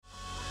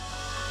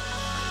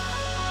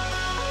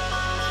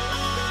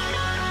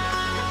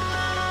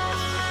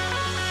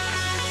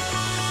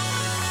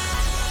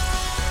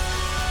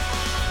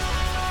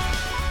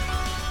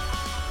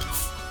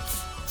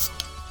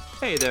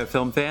Hey there,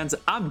 film fans.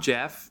 I'm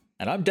Jeff.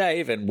 And I'm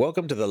Dave, and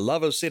welcome to the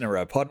Love of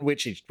Cinema, a pod in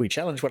which we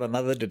challenge one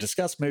another to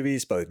discuss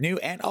movies, both new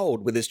and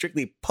old, with a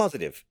strictly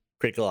positive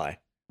critical eye.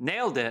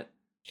 Nailed it.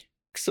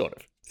 Sort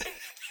of.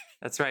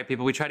 That's right,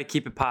 people. We try to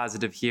keep it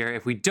positive here.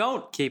 If we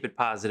don't keep it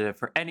positive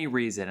for any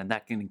reason, and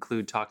that can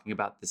include talking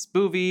about this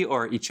movie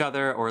or each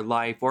other or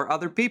life or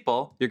other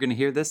people, you're going to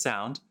hear this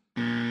sound.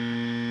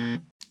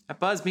 That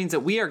buzz means that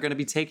we are going to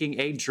be taking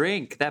a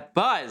drink. That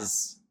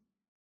buzz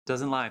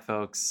doesn't lie,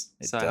 folks.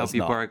 So I hope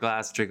you pour a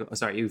glass, drink. Oh,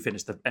 sorry, you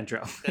finished the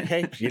intro.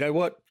 Hey, you know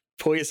what?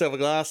 Pour yourself a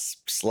glass,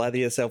 slather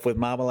yourself with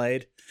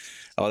marmalade.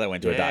 Oh, that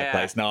went to a dark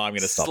place. No, I'm going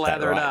to stop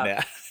that right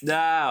now.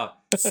 No,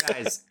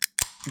 guys.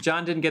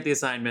 John didn't get the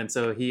assignment,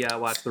 so he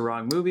watched the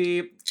wrong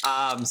movie.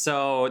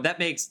 So that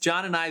makes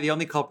John and I the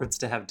only culprits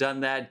to have done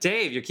that.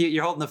 Dave,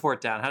 you're holding the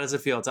fort down. How does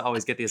it feel to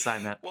always get the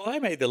assignment? Well, I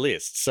made the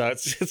list, so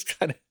it's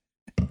kind of...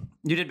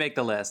 You did make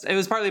the list. It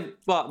was partly,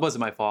 well, it wasn't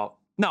my fault.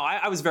 No,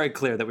 I was very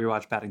clear that we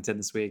watched Paddington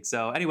this week.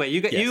 So anyway,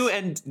 you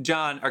and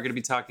John are going to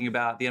be talking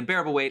about The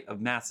Unbearable Weight of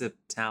Massive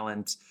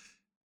Talent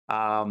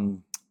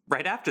right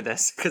after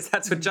this, because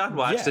that's what John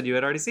watched and you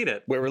had already seen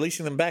it. We're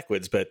releasing them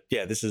backwards, but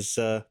yeah, this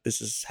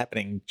is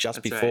happening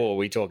just before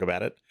we talk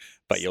about it,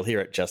 but you'll hear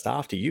it just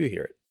after you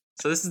hear it.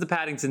 So this is the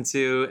Paddington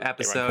 2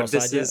 episode.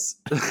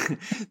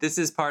 This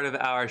is part of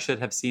our Should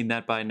Have Seen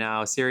That By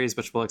Now series,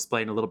 which we'll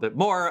explain a little bit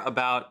more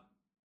about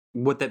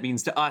what that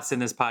means to us in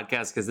this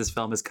podcast, because this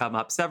film has come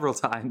up several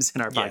times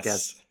in our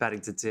podcast,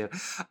 Paddington 2.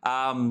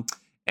 And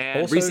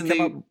also recently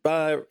come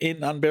up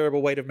in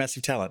Unbearable Weight of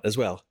Massive Talent as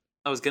well.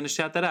 I was going to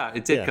shout that out.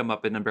 It did come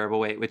up in Unbearable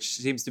Weight, which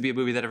seems to be a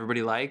movie that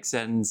everybody likes.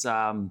 And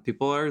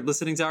people are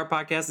listening to our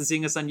podcast and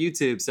seeing us on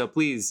YouTube. So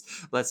please,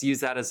 let's use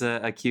that as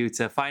a cue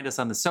to find us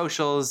on the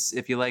socials.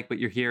 If you like what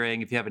you're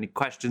hearing, if you have any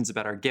questions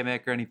about our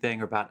gimmick or anything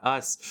or about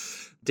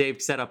us,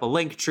 Dave set up a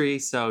link tree.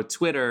 So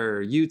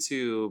Twitter,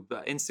 YouTube,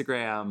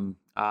 Instagram,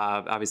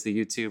 obviously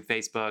YouTube,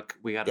 Facebook.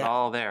 We got it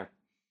all there.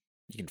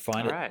 You can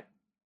find it. All right.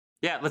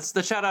 Yeah, let's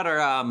shout out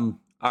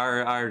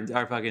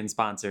our fucking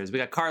sponsors. We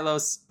got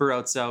Carlos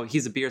Barroso.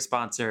 He's a beer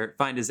sponsor.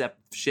 Find his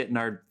shit in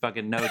our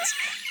fucking notes.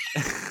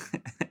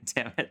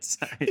 Damn it.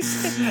 Sorry.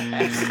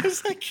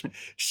 It's like,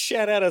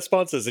 shout out our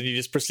sponsors and you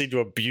just proceed to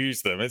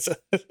abuse them.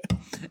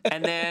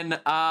 And then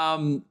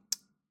all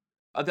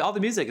the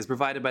music is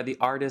provided by the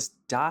artist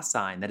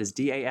Dasein. That is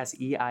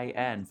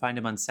Dasein. Find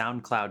him on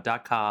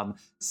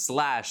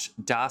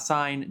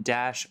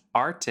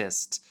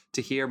soundcloud.com/Dasein-artist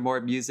to hear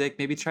more music.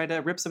 Maybe try to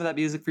rip some of that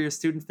music for your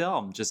student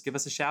film. Just give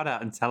us a shout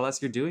out and tell us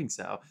you're doing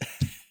so.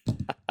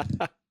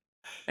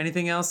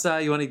 Anything else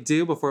you want to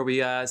do before we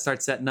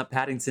start setting up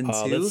Paddington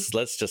 2?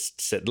 Let's just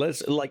sit. I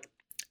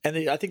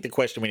think the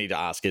question we need to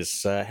ask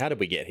is, how did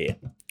we get here?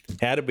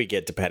 How did we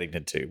get to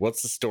Paddington 2?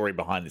 What's the story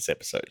behind this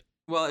episode?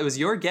 Well, it was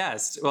your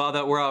guest. Well,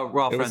 that we're all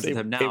friends with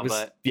him now,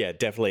 but yeah,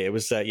 definitely. It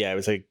was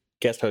a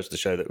guest host of the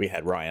show that we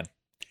had, Ryan,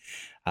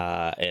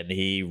 and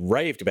he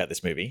raved about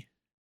this movie.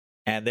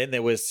 And then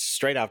there was,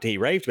 straight after he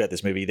raved about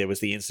this movie, there was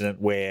the incident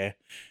where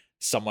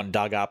someone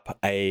dug up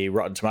a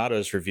Rotten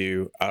Tomatoes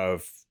review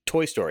of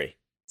Toy Story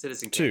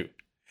Citizen 2.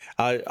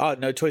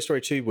 No, Toy Story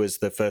 2 was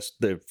the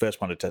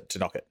first one to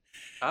knock it.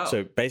 Oh.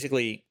 So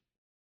basically,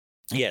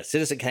 yeah,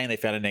 Citizen Kane they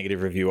found a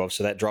negative review of,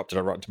 so that dropped it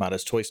on Rotten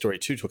Tomatoes. Toy Story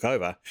 2 took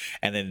over,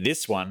 and then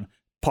this one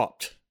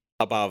popped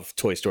above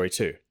Toy Story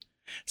 2.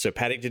 So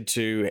Paddington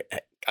 2,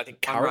 I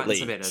think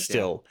currently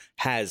still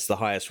has the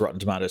highest Rotten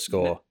Tomatoes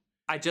score.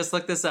 I just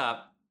looked this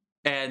up.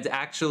 And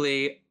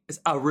actually,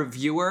 a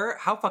reviewer,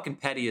 how fucking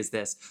petty is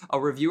this? A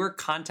reviewer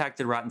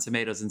contacted Rotten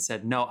Tomatoes and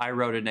said, no, I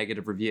wrote a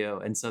negative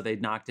review. And so they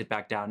knocked it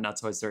back down. Now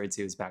Toy Story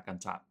 2 is back on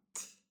top.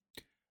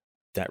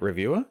 That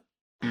reviewer?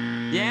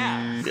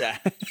 Yeah. Yeah.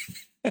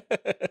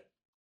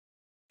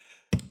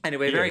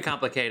 Anyway, very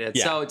complicated.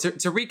 Yeah. So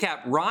to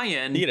recap,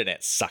 Ryan... The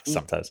internet sucks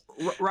sometimes.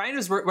 Ryan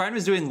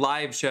was doing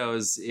live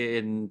shows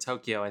in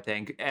Tokyo, I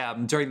think,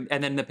 and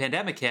then the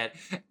pandemic hit,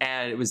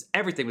 and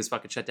everything was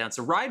fucking shut down.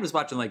 So Ryan was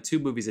watching like 2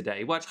 movies a day.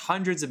 He watched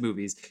hundreds of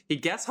movies. He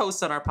guest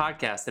hosts on our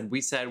podcast, and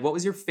we said, what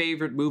was your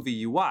favorite movie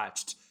you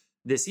watched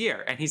this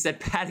year? And he said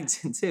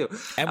Paddington 2.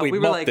 And we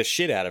mocked the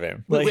shit out of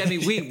him.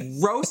 We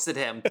roasted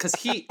him because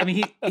he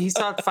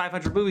saw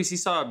 500 movies. He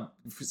saw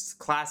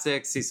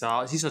classics. He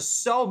saw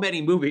so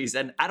many movies,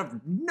 and out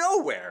of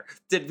nowhere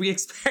did we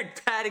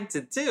expect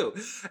Paddington 2.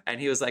 And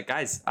he was like,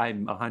 guys,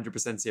 I'm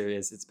 100%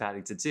 serious. It's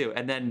Paddington 2.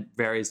 And then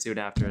very soon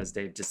after, as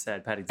Dave just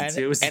said, Paddington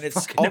 2 was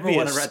number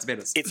one on Rotten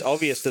Tomatoes. It's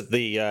obvious that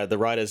the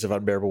writers of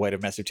Unbearable Weight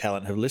of Massive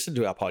Talent have listened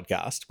to our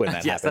podcast when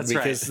that happened,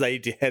 because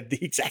they had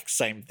the exact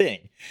same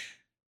thing.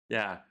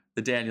 Yeah,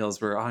 the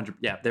Daniels were 100.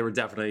 Yeah, they were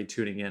definitely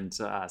tuning in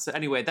to us. So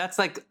anyway, that's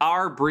like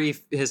our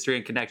brief history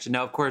and connection.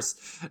 Now, of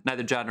course,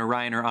 neither John nor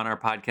Ryan are on our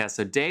podcast,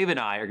 so Dave and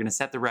I are going to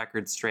set the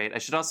record straight. I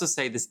should also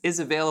say this is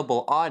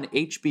available on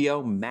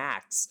HBO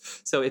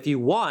Max. So if you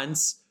want,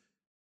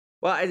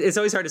 well, it's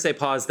always hard to say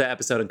pause the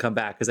episode and come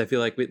back because I feel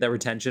like the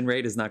retention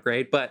rate is not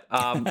great. But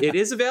it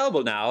is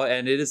available now,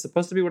 and it is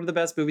supposed to be one of the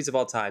best movies of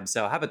all time.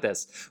 So how about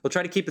this? We'll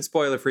try to keep it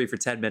spoiler free for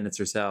 10 minutes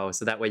or so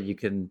that way you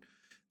can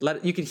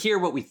hear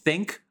what we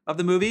think of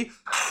the movie.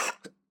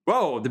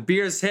 Whoa, the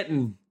beer's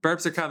hitting.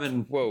 Burps are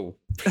coming. Whoa.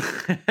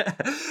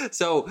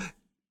 So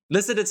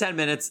listen to 10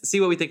 minutes, see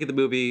what we think of the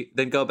movie,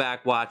 then go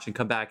back, watch, and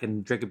come back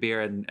and drink a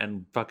beer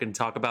and fucking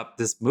talk about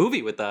this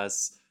movie with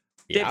us.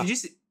 Yeah. Dave, did you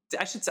see?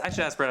 I should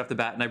ask right off the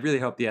bat, and I really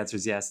hope the answer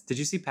is yes. Did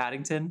you see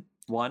Paddington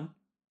 1?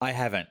 I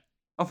haven't.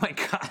 Oh my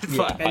god!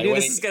 Yeah, Fuck! I knew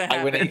this was gonna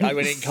happen. I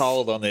went in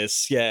cold on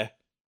this. Yeah.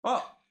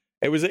 Oh,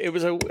 It was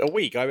a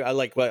week.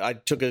 I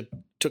took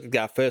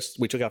our first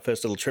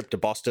little trip to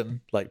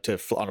Boston, like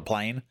on a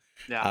plane.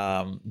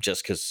 yeah.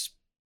 Just because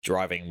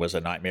driving was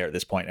a nightmare at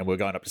this point, and we're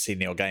going up to see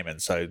Neil Gaiman.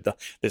 So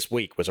this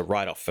week was a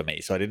write off for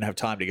me. So I didn't have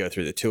time to go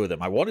through the two of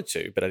them. I wanted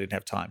to, but I didn't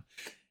have time.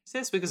 See,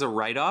 this week is a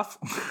write off.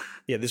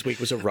 Yeah, this week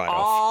was a write off.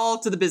 All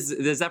to the business.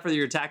 Is that for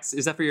your tax?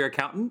 Is that for your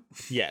accountant?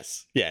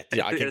 Yes. Yeah.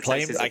 I can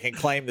claim. I can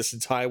claim this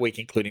entire week,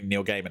 including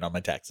Neil Gaiman, on my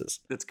taxes.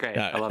 That's great.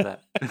 No. I love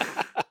that.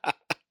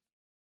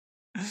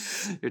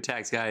 Your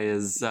tax guy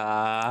is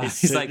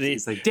he's like,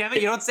 damn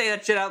it, you don't say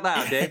that shit out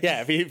loud, Dave.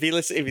 Yeah, if you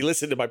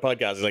listen to my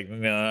podcast, he's like,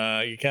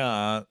 no, you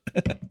can't.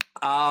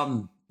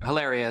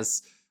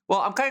 Hilarious. Well,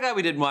 I'm kind of glad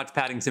we didn't watch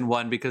Paddington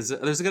 1 because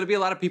there's going to be a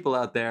lot of people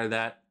out there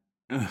that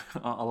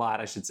a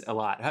lot.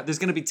 There's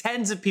going to be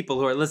tens of people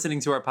who are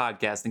listening to our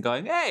podcast and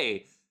going,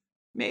 hey,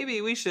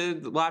 maybe we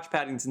should watch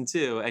Paddington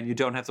 2, and you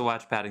don't have to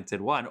watch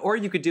Paddington 1. Or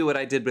you could do what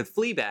I did with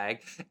Fleabag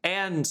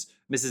and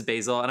Mrs.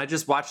 Basil, and I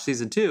just watched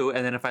season 2,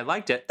 and then if I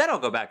liked it, then I'll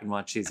go back and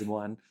watch season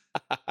 1.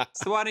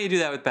 So why don't you do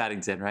that with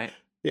Paddington, right?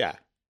 Yeah.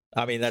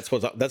 I mean, that's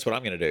what I'm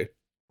going to do.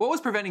 What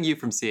was preventing you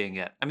from seeing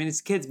it? I mean, it's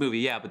a kid's movie,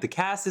 yeah, but the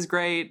cast is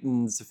great,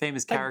 and it's a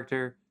famous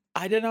character.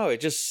 I don't know. It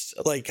just,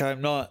 like,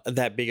 I'm not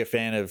that big a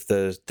fan of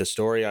the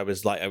story. I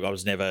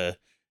was never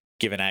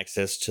given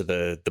access to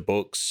the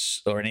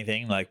books or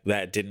anything like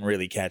that. Didn't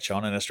really catch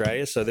on in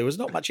Australia, so there was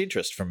not much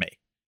interest from me.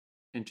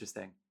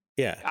 Interesting.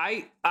 Yeah.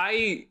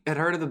 I had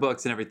heard of the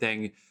books and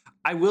everything.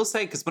 I will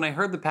say, because when I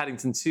heard the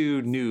Paddington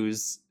 2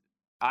 news,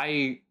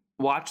 I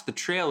watched the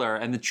trailer,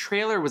 and the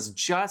trailer was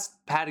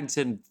just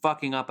Paddington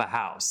fucking up a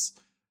house.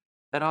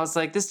 And I was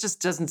like, this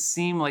just doesn't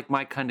seem like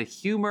my kind of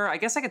humor. I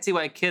guess I could see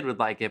why a kid would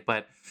like it,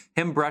 but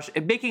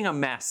making a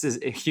mess is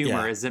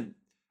humor isn't.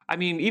 I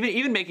mean,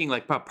 even making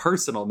like a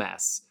personal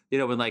mess, you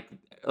know, when like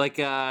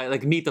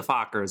Meet the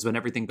Fockers, when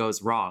everything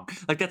goes wrong.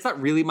 Like, that's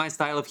not really my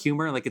style of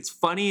humor. Like, it's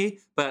funny,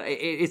 but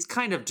it's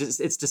kind of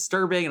just, it's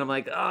disturbing. And I'm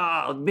like,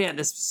 oh man,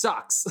 this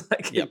sucks.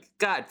 Like,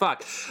 God,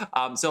 fuck.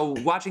 So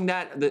watching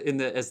that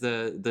as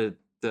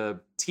the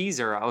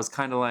teaser, I was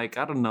kind of like,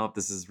 I don't know if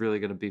this is really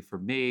going to be for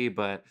me,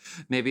 but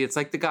maybe it's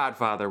like The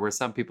Godfather, where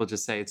some people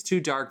just say it's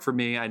too dark for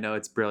me. I know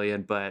it's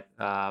brilliant, but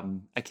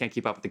I can't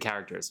keep up with the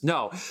characters.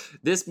 No,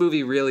 this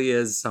movie really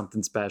is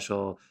something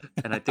special,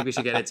 and I think we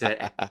should get into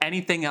it.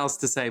 Anything else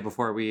to say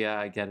before we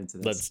get into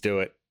this? Let's do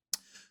it.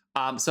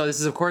 So this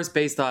is, of course,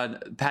 based on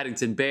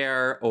Paddington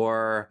Bear,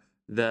 or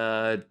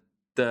the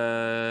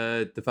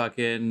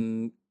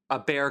fucking A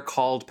Bear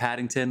Called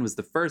Paddington was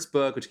the first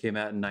book, which came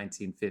out in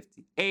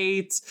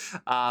 1958.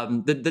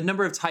 The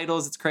number of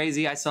titles, it's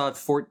crazy. I saw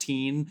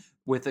 14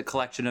 with a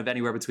collection of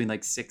anywhere between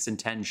like 6 and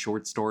 10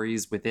 short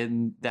stories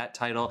within that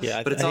title.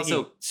 Yeah, but it's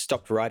also he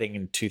stopped writing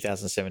in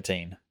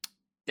 2017.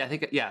 Yeah, I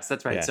think, yes,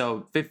 that's right. Yeah.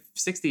 So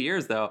 60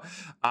 years though.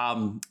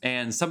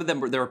 And some of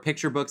them there were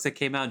picture books that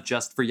came out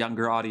just for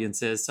younger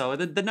audiences. So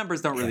the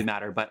numbers don't really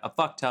matter, but a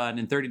fuck ton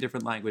in 30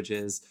 different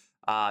languages.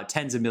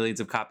 Tens of millions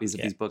of copies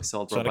of these books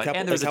sold so worldwide.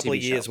 In a couple of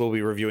years, we'll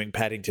be reviewing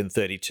Paddington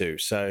 32.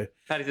 So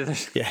Paddington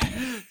 32.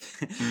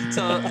 Yeah.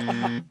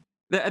 So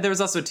there was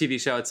also a TV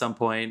show at some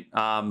point,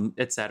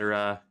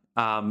 etc.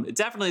 It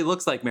definitely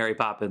looks like Mary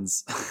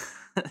Poppins.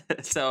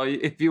 So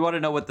if you want to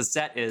know what the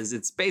set is,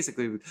 it's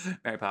basically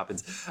Mary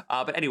Poppins.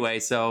 But anyway,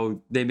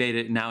 so they made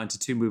it now into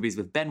 2 movies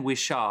with Ben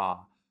Whishaw,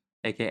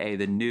 aka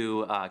the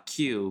new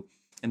Q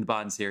in the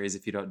Bond series.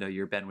 If you don't know,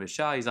 you're Ben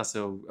Whishaw. He's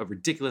also a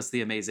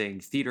ridiculously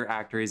amazing theater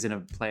actor. He's in a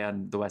play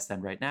on the West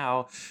End right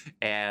now,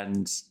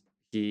 and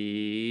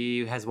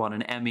he has won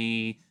an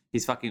Emmy.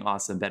 He's fucking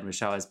awesome. Ben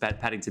Whishaw as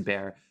Paddington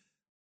Bear.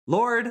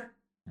 Lord.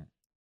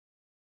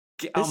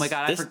 Oh my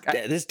God.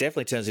 This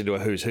definitely turns into a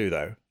who's who,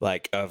 though,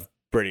 like of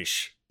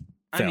British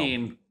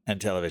film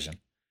and television.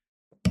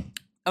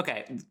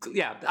 Okay.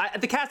 Yeah.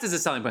 The cast is a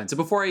selling point. So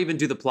before I even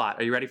do the plot,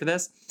 are you ready for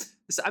this?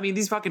 I mean,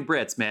 these fucking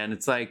Brits, man,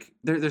 it's like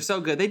they're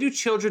so good. They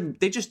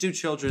just do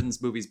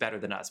children's movies better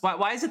than us.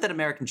 Why is it that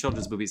American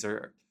children's movies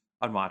are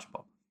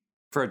unwatchable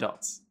for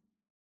adults?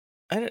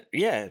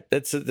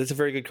 That's a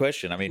very good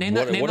question. I mean,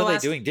 what are they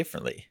doing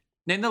differently?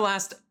 Name the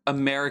last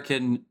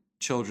American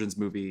children's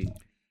movie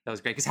that was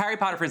great. Because Harry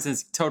Potter, for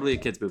instance, totally a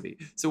kids movie.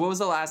 So what was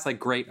the last like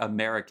great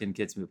American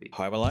kids movie?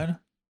 Home Alone?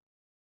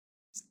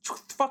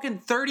 Fucking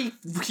 30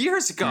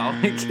 years ago.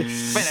 Man,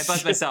 I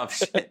buzzed myself.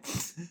 Shit.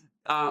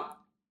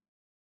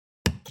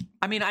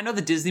 I mean, I know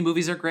the Disney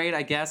movies are great,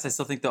 I guess. I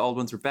still think the old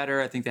ones were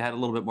better. I think they had a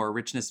little bit more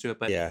richness to it.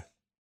 But yeah.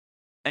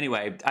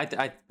 Anyway,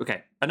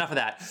 okay, enough of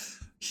that.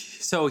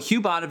 So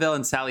Hugh Bonneville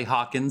and Sally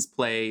Hawkins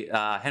play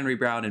Henry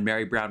Brown and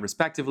Mary Brown,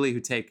 respectively, who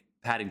take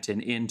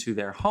Paddington into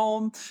their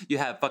home. You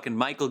have fucking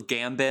Michael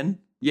Gambon.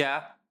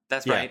 Yeah,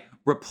 That's Yeah. right.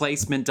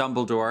 Replacement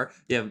Dumbledore.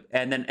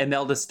 And then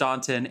Imelda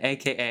Staunton,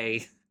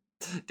 aka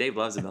Dave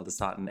loves Imelda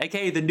Staunton,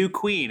 aka the new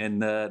queen in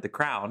the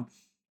Crown.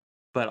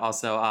 But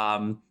also,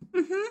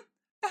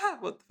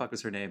 what the fuck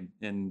was her name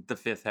in the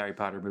 5th Harry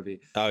Potter movie?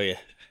 Oh yeah,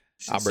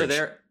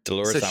 Umbridge.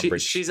 Dolores so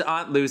Umbridge. she's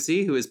Aunt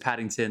Lucy, who is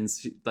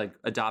Paddington's like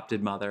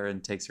adopted mother,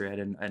 and takes her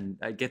in,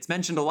 and gets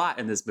mentioned a lot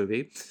in this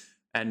movie.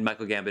 And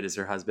Michael Gambit is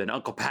her husband,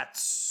 Uncle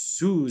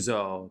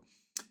Patsuzo.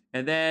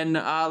 And then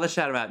let's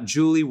shout him out.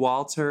 Julie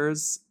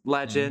Walters,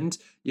 legend.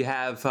 You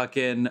have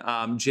fucking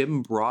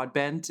Jim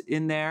Broadbent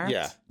in there.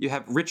 Yeah. You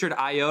have Richard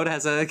Ayoade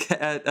has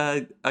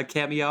a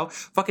cameo.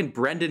 Fucking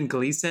Brendan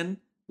Gleeson.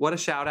 What a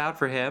shout out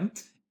for him.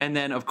 And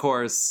then, of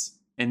course,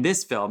 in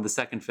this film, the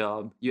second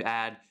film, you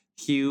add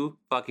Hugh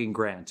fucking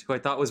Grant, who I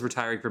thought was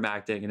retiring from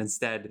acting, and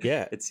instead,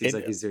 it seems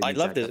like he's doing. I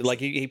loved it. Like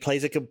he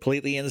plays a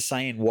completely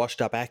insane,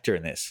 washed up actor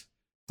in this.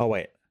 Oh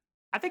wait,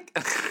 I think.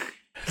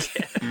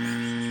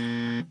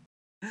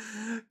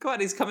 Come on,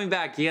 he's coming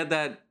back. He had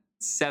that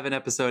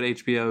 7-episode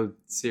HBO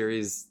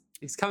series.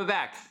 He's coming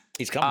back.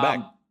 He's coming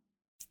back.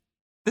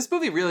 This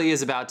movie really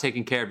is about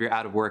taking care of your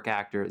out of work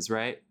actors,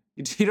 right?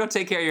 You don't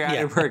take care of your out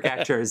of work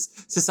actors,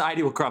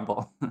 society will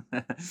crumble.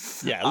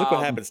 Yeah, look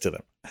what happens to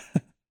them.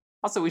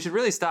 Also, we should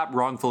really stop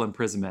wrongful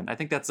imprisonment. I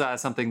think that's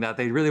something that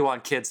they really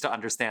want kids to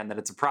understand, that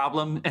it's a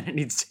problem and it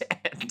needs to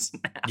end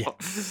now.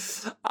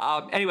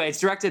 Yeah. Anyway, it's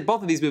directed,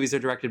 both of these movies are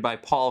directed by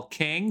Paul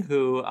King,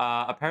 who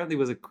apparently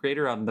was a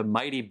creator on The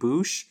Mighty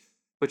Boosh,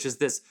 which is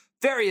this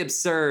very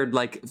absurd,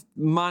 like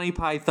Monty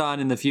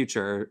Python in the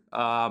future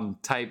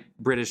type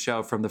British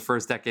show from the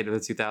first decade of the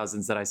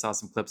 2000s that I saw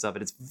some clips of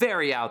it. It's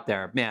very out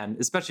there, man,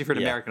 especially for an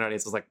American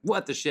audience. I was like,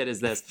 what the shit is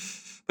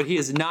this? But he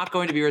is not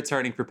going to be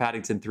returning for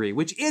Paddington 3,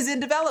 which is in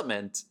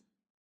development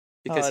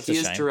because he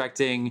is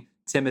directing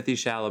Timothy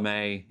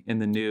Chalamet in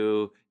the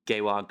new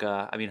Hot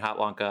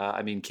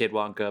Wonka, Kid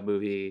Wonka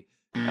movie.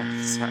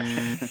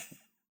 Sorry.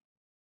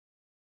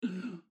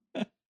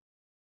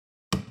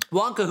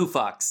 Wonka Who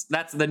Fucks.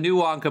 That's the new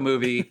Wonka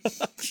movie.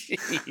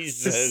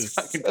 Jesus.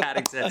 Fucking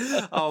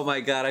Paddington. Oh my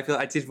God.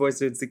 I teach voice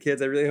students to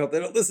kids. I really hope they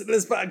don't listen to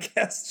this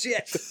podcast.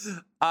 Shit.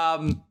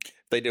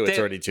 They do. It's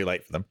already too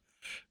late for them.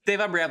 Dave,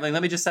 I'm rambling.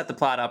 Let me just set the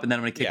plot up, and then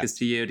I'm going to kick this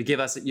to you to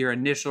give us your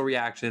initial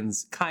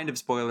reactions, kind of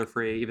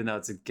spoiler-free, even though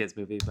it's a kid's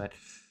movie. But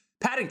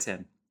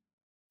Paddington.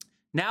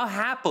 Now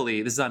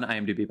happily, this is on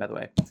IMDb, by the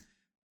way.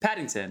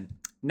 Paddington.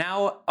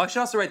 Now, I should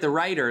also write the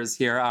writers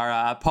here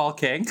are Paul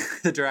King,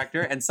 the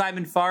director, and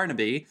Simon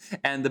Farnaby,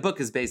 and the book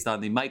is based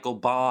on the Michael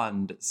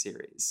Bond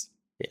series.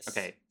 Yes.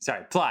 Okay,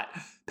 sorry. Plot.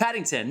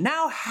 Paddington,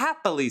 now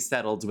happily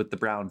settled with the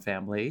Brown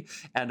family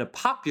and a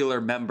popular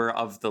member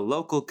of the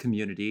local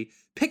community,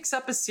 picks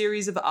up a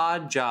series of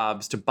odd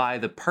jobs to buy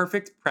the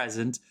perfect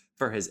present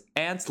for his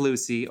Aunt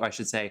Lucy, or I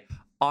should say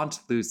Aunt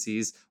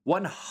Lucy's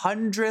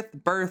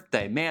 100th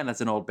birthday. Man, that's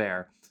an old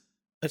bear.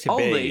 That's how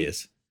big he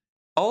is.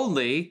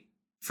 Only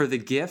for the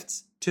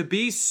gift to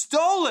be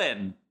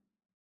stolen.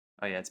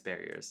 Oh yeah, it's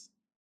barriers.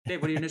 Dave,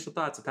 what are your initial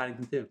thoughts of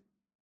Paddington 2?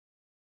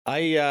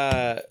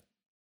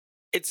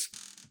 It's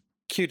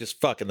cute as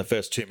fuck in the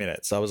first 2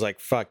 minutes. I was like,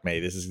 fuck me,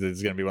 this is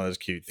going to be one of those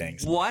cute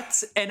things.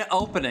 What an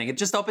opening. It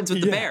just opens with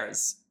the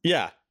bears.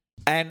 Yeah.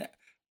 And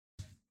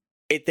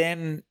it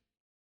then,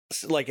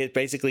 like, it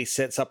basically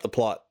sets up the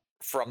plot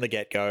from the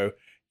get-go.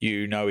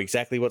 You know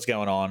exactly what's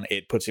going on.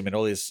 It puts him in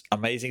all these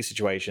amazing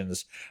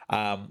situations.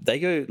 They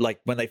go,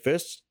 like, when they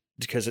first,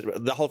 because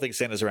the whole thing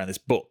centers around this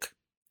book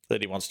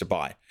that he wants to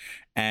buy.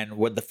 And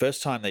when the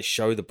first time they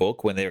show the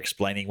book, when they're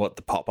explaining what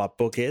the pop-up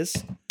book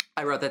is,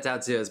 I wrote that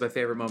down too. It was my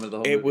favorite moment of the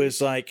whole movie. It was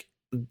like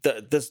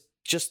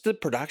just the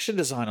production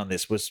design on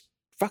this was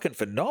fucking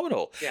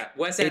phenomenal. Yeah,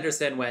 Wes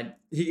Anderson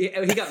he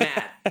got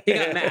mad. He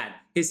got mad.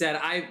 He said,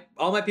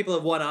 all my people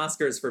have won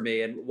Oscars for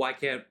me, and why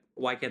can't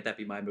that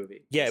be my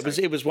movie? Yeah,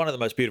 it was one of the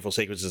most beautiful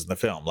sequences in the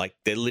film. Like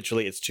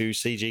it's 2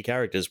 CG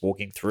characters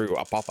walking through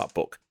a pop-up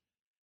book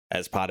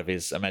as part of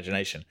his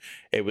imagination.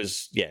 It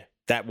was,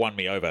 that won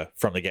me over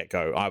from the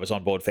get-go. I was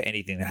on board for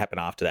anything that happened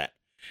after that.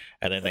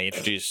 And then they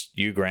introduced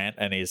Hugh Grant,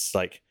 and he's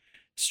like,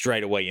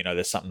 straight away, you know,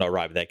 there's something not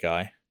right with that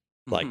guy.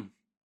 Like,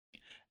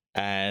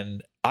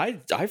 and I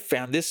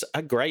found this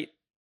a great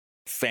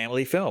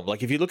family film.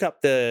 Like, if you look up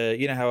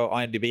you know how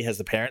IMDb has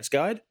the parents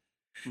guide?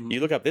 You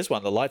look up this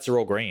one, the lights are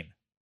all green.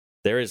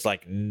 There is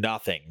like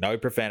nothing, no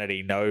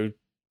profanity, no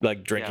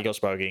like drinking or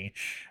smoking.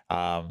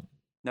 No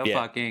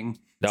fucking.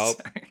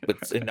 Nope.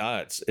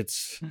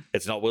 It's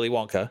not Willy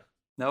Wonka.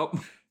 Nope.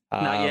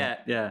 Not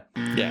yet. Yeah.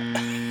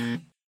 Yeah.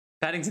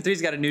 Paddington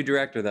 3's got a new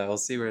director though. We'll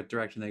see what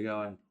direction they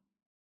go in.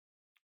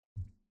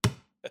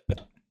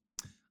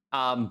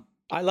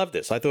 I love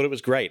this. I thought it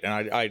was great,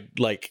 and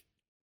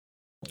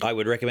I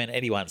would recommend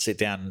anyone sit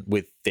down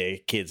with their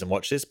kids and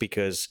watch this,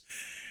 because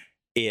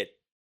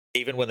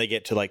even when they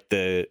get to like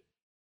the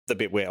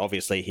bit where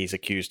obviously he's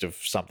accused of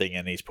something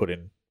and he's put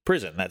in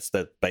prison, that's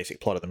the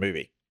basic plot of the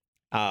movie.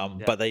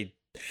 But they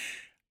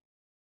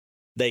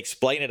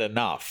explain it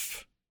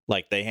enough,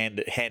 like they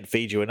hand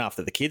feed you enough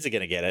that the kids are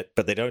going to get it,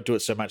 but they don't do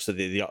it so much that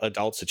the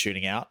adults are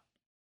tuning out.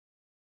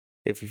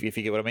 If you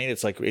get what I mean,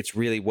 it's like it's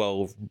really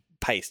well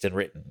paced and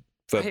written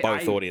for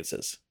both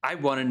audiences. I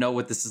want to know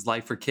what this is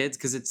like for kids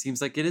because it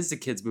seems like it is a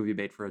kids movie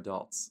made for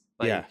adults.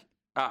 Like, Yeah.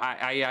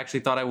 I actually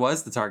thought I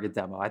was the target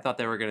demo. I thought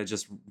they were going to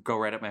just go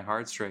right at my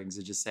heartstrings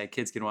and just say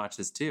kids can watch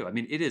this too. I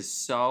mean, it is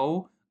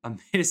so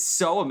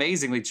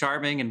amazingly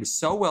charming and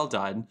so well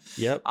done.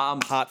 Yep.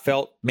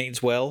 Heartfelt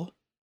means well.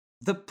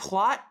 The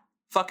plot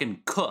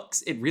fucking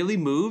cooks. It really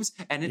moves,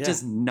 and it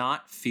does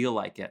not feel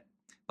like it.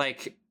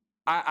 Like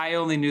I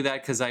only knew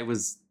that because I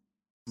was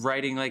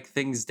writing like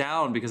things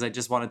down because I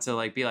just wanted to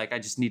like be like I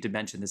just need to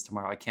mention this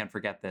tomorrow. I can't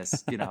forget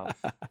this,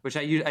 which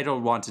I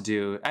don't want to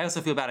do. I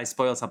also feel bad I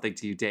spoiled something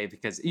to you, Dave,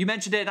 because you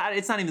mentioned it.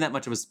 It's not even that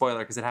much of a spoiler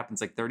because it happens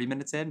like 30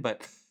 minutes in,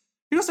 but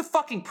he goes to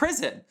fucking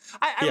prison.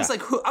 I was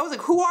like,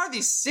 who are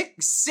these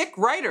sick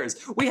writers?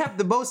 We have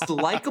the most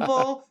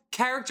likable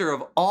character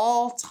of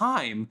all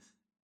time,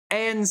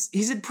 and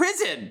he's in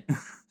prison,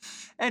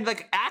 and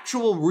like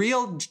actual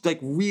real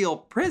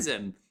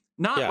prison.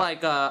 Not like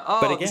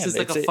but again, this is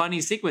like a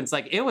funny sequence.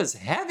 Like it was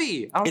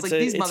heavy. I was like,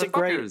 these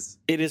motherfuckers.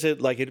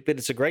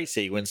 It's a great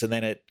sequence, and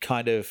then it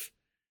kind of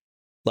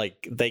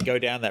like they go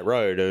down that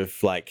road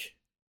of like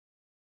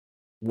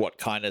what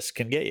kindness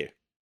can get you.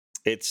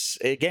 It sends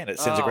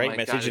a great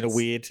message in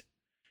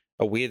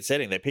a weird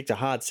setting. They picked a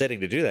hard setting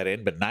to do that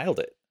in, but nailed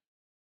it.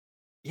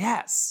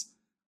 Yes.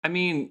 I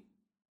mean,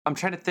 I'm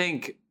trying to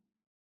think.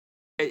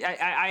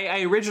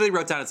 I originally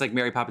wrote down it's like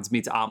Mary Poppins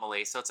meets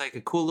Amelie, so it's like a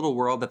cool little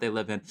world that they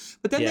live in.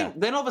 But then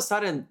then all of a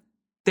sudden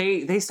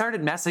they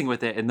started messing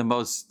with it in the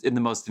most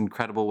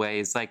incredible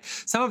ways. Like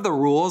some of the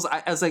rules,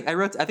 I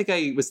think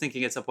I was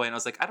thinking at some point, I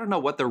was like, I don't know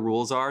what the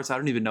rules are, so I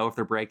don't even know if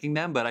they're breaking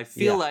them. But I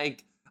feel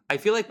like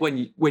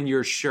when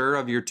you're sure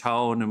of your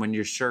tone and when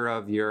you're sure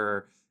of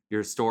your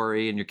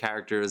story and your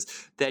characters,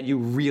 that you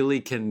really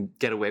can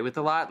get away with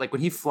a lot. Like when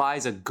he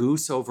flies a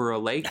goose over a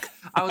lake,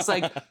 I was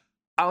like,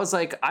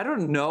 I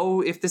don't know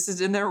if this is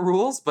in their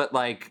rules, but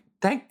like,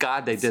 thank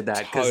God they did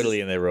that.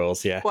 Totally in their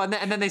rules, yeah. Well,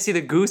 and then they see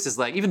the goose is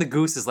like, even the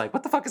goose is like,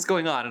 what the fuck is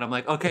going on? And I'm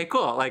like, okay,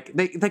 cool. Like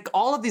they like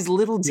all of these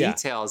little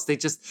details. They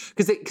just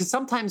because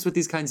sometimes with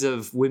these kinds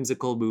of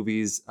whimsical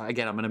movies,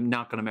 again, I'm gonna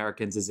knock on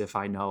Americans as if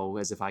I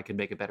can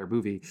make a better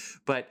movie,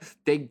 but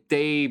they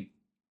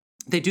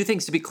do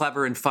things to be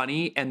clever and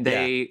funny, and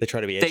they try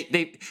to be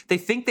edgy. They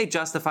think they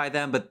justify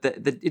them, but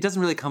it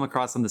doesn't really come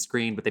across on the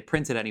screen, but they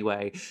print it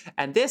anyway.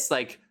 And this,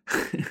 like,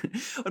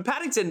 when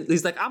Paddington,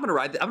 he's like, I'm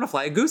gonna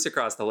fly a goose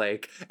across the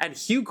lake, and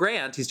Hugh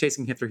Grant, he's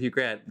chasing him through Hugh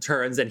Grant,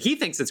 turns, and he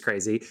thinks it's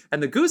crazy,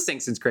 and the goose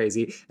thinks it's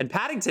crazy, and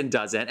Paddington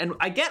doesn't. And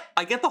I get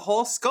the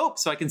whole scope,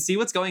 so I can see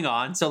what's going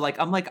on. So like,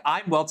 I'm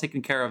well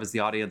taken care of as the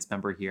audience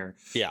member here.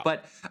 Yeah.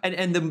 But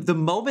and the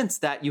moments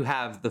that you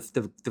have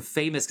the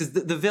famous, because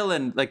the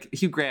villain, like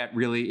Hugh Grant,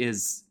 really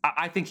is.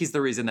 I think he's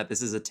the reason that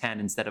this is a 10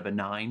 instead of a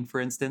 9,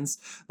 for instance.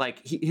 Like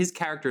his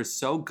character is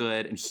so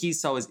good, and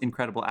he's so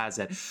incredible as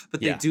it.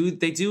 But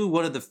they do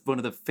one of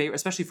the favorite,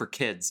 especially for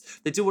kids.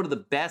 They do one of the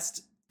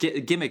best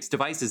gimmicks,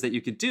 devices that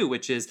you could do,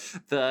 which is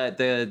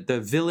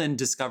the villain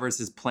discovers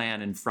his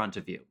plan in front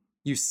of you.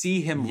 You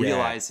see him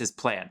realize his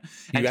plan,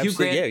 and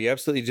you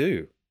absolutely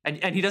do.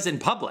 And he does it in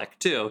public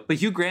too. But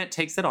Hugh Grant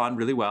takes it on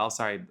really well.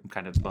 Sorry, I'm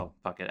kind of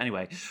fuck it.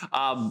 Anyway,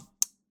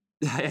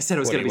 I said it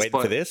was going to be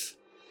spoiler for this.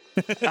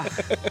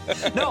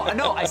 No.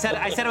 I said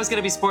it was going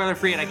to be spoiler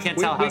free, and I can't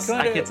tell how.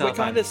 We're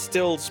kind of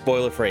still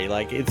spoiler free.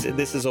 Like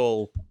this is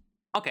all.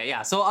 Okay,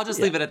 yeah. So I'll just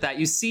leave it at that.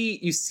 You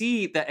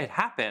see that it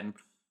happened,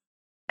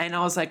 and I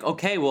was like,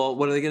 okay, well,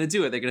 what are they going to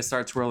do? Are they going to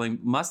start twirling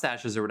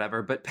mustaches or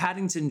whatever? But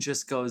Paddington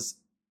just goes.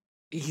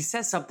 He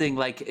says something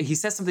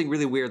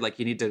really weird, like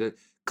you need to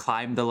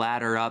climb the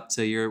ladder up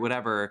to your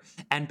whatever.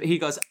 And he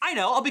goes, I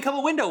know, I'll become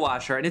a window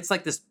washer. And it's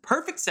like this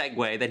perfect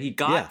segue that he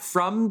got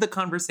from the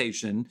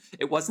conversation.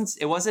 It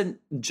wasn't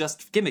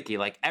just gimmicky.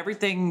 Like every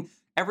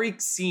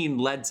scene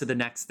led to the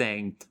next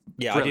thing.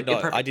 Yeah,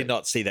 I did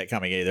not see that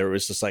coming either. It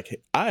was just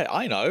like,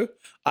 I know,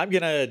 I'm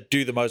going to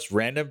do the most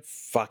random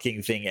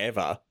fucking thing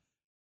ever.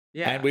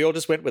 Yeah. And we all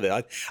just went with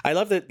it. I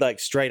love that, like,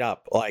 straight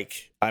up,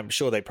 like, I'm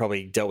sure they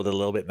probably dealt with it a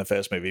little bit in the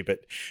first movie, but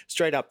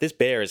straight up, this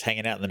bear is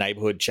hanging out in the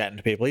neighborhood, chatting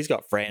to people. He's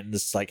got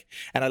friends, like,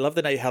 and I love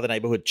how the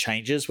neighborhood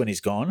changes when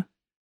he's gone.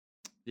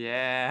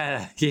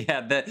 Yeah. They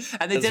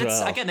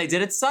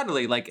did it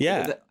subtly. Like,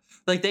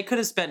 like they could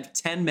have spent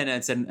 10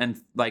 minutes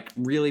and like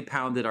really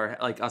pounded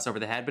us over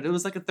the head, but it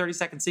was like a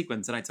 30-second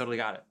sequence, and I totally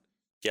got it.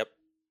 Yep.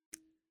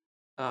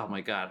 Oh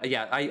my God.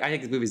 Yeah. I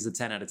think this movie's a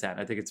 10 out of 10.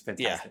 I think it's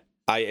fantastic. Yeah.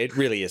 It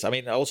really is. I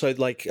mean, also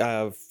like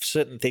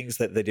certain things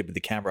that they did with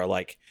the camera,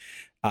 like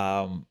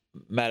Madame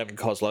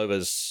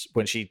Kozlova's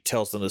when she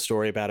tells them the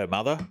story about her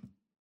mother.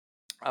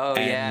 Oh,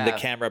 and the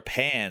camera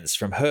pans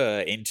from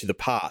her into the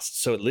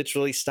past, so it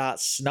literally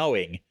starts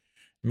snowing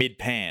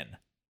mid-pan,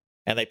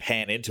 and they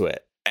pan into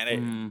it,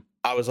 and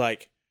I was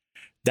like,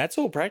 "That's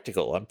all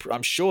practical."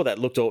 I'm sure that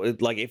looked all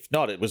like, if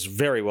not, it was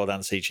very well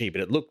done CG,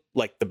 but it looked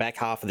like the back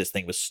half of this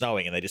thing was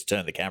snowing, and they just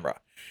turned the camera.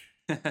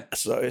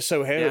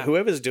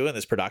 Whoever's doing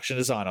this production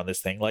design on this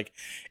thing, like,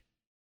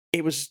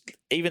 it was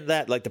even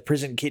that, like the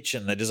prison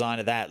kitchen, the design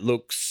of that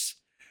looks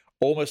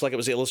almost like it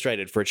was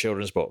illustrated for a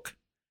children's book.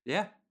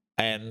 Yeah.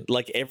 And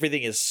like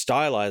everything is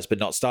stylized, but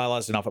not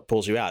stylized enough it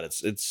pulls you out.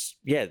 It's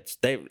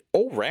they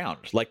all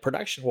round, like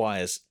production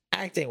wise,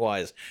 acting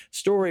wise,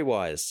 story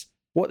wise,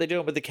 what they're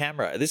doing with the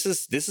camera. This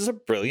is a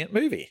brilliant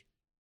movie.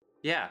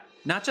 Yeah,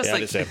 not just I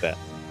like deserve that.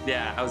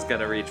 Yeah, I was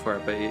gonna reach for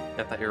it, but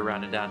I thought you were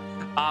rounding down.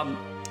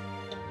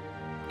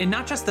 And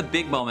not just the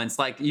big moments,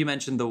 like you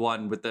mentioned the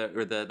one with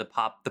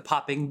the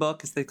popping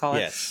book, as they call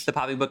it. Yes. The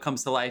popping book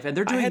comes to life, and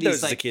they're doing I had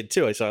these those as a kid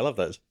too, so I love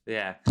those.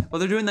 Yeah. Well,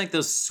 they're doing like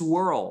those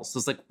swirls,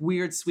 those like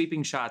weird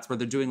sweeping shots where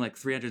they're doing like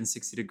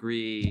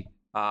 360-degree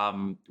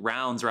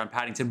rounds around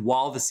Paddington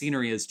while the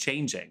scenery is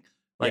changing.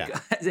 Like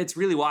it's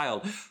really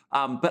wild.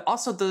 But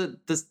also the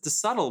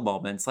subtle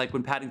moments, like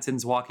when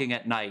Paddington's walking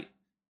at night.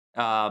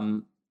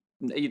 I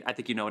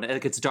think you know it.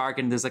 Like it's dark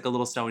and there's like a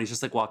little stone. He's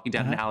just like walking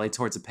down an alley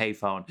towards a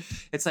payphone.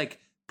 It's like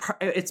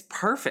it's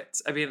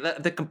perfect. I mean,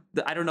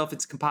 I don't know if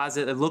it's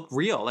composite. It looked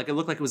real. Like it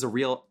looked like it was a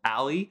real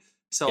alley.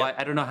 So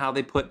I don't know how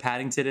they put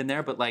Paddington in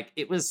there, but like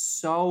it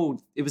was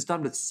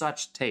done with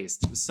such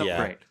taste. It was so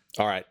great.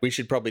 All right, we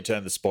should probably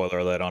turn the spoiler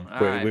alert on.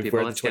 We're at the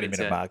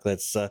 20-minute mark.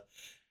 Let's. All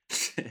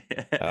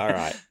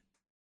right.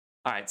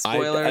 All right.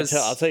 Spoilers.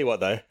 I'll tell you what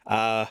though.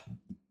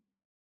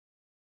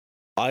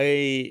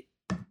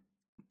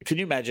 Can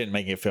you imagine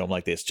making a film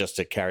like this, just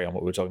to carry on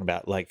what we were talking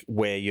about, like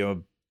where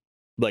your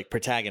like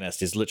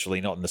protagonist is literally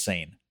not in the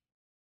scene?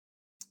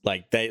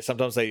 Like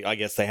I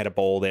guess they had a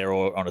ball there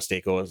or on a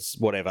stick or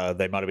whatever.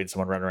 They might have been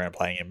someone running around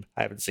playing him.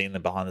 I haven't seen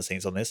them behind the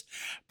scenes on this,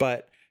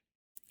 but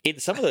in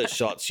some of those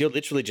shots, you're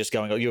literally just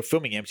you're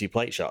filming empty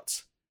plate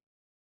shots,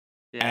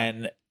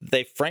 and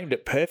they framed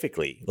it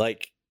perfectly.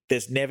 Like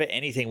there's never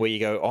anything where you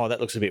go, oh, that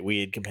looks a bit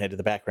weird compared to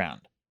the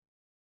background.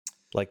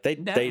 Like the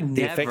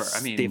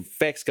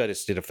effects guy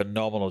just did a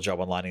phenomenal job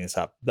on lining this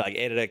up. Like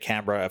editor,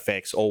 camera,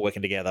 effects, all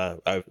working together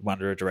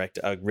under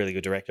a really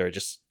good director.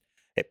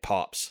 It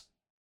pops.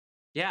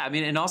 Yeah, I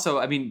mean, and also,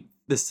 I mean,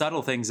 the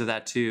subtle things of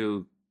that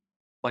too,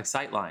 like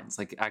sight lines,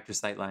 like actor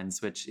sight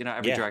lines, which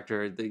every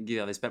director,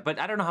 they spent. But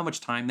I don't know how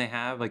much time they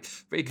have. Like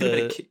it could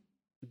have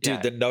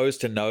been the nose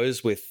to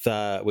nose with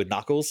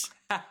Knuckles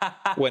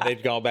when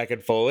they'd gone back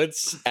and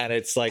forwards, and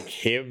it's like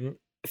him.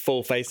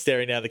 Full face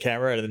staring down the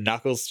camera and the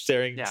Knuckles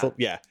staring.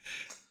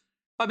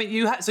 I mean,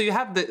 you have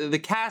the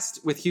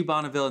cast with Hugh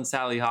Bonneville and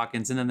Sally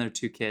Hawkins, and then their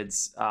two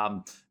kids.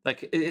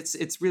 Like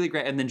it's really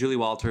great, and then Julie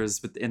Walters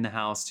in the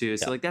house too.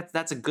 So like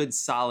that's a good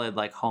solid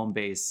like home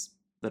base,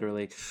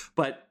 literally.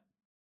 But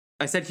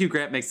I said Hugh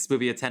Grant makes this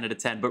movie a 10 out of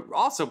 10, but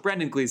also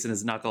Brendan Gleeson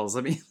as Knuckles.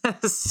 I mean,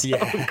 that's so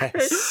great.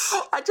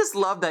 I just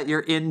love that you're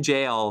in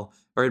jail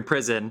or in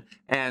prison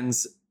and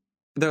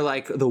they're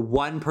like, the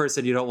one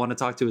person you don't want to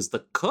talk to is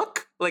the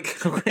cook. Like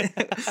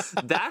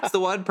that's the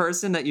one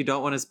person that you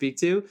don't want to speak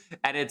to.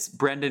 And it's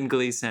Brendan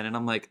Gleeson. And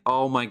I'm like,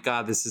 oh my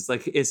God, this is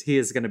like, he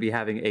is going to be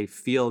having a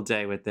field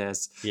day with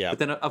this. Yeah. But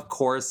then of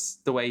course,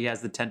 the way he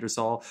has the tender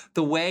soul,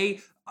 the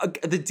way,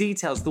 the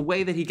details, the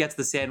way that he gets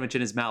the sandwich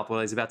in his mouth while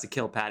he's about to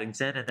kill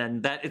Paddington.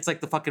 And then it's like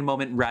the fucking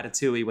moment in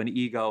Ratatouille when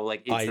Ego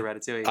like eats the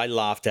Ratatouille. I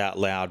laughed out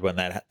loud when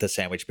the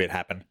sandwich bit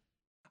happened.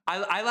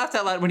 I laughed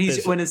out loud when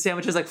his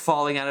sandwich is like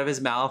falling out of his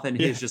mouth and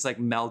he's just like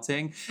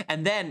melting.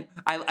 And then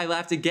I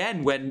laughed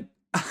again when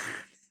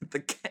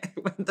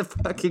the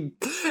fucking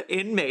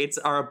inmates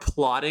are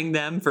applauding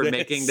them for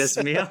making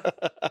this meal.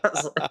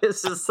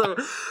 This is so.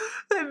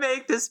 They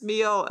make this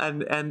meal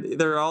and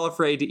they're all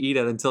afraid to eat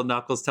it until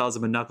Knuckles tells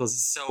them, and Knuckles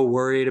is so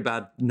worried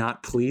about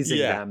not pleasing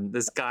them.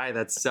 This guy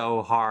that's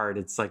so hard.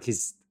 It's like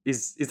he's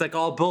like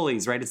all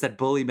bullies, right? It's that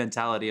bully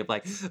mentality of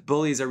like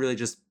bullies are really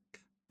just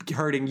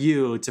hurting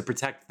you to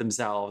protect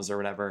themselves or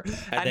whatever.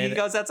 And then he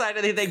goes outside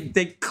and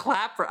they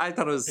clap for. I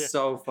thought it was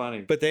so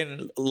funny. But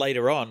then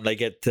later on, they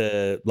get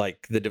to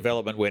like the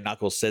development where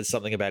Knuckles says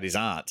something about his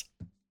aunt.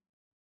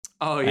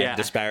 Oh yeah, and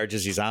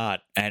disparages his aunt,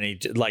 and he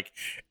like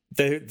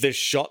the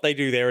shot they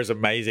do there is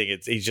amazing.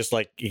 He's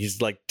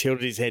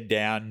tilted his head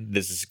down.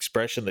 There's this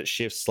expression that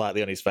shifts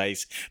slightly on his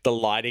face. The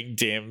lighting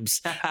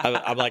dims.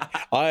 I'm like,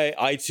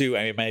 I too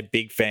am a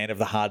big fan of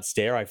the hard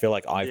stare. I feel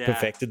like I've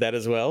perfected that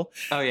as well.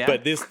 Oh yeah.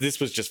 But this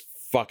was just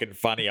fucking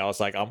funny. I was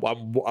like, I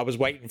was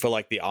waiting for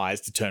like the eyes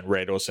to turn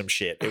red or some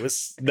shit.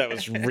 That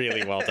was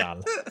really well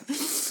done.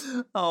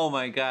 Oh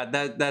my God,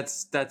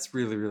 that's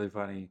really really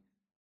funny.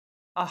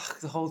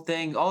 The whole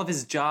thing, all of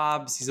his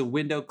jobs, he's a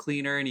window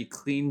cleaner and he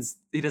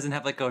doesn't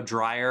have like a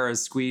dryer or a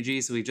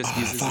squeegee, so he just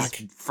uses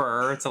his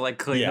fur to like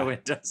clean the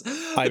windows.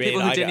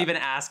 People who didn't even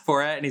ask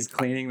for it and he's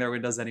cleaning their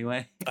windows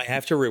anyway. I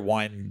have to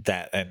rewind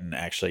that and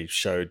actually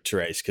show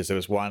Therese because there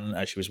was one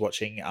she was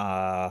watching,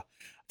 I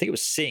think it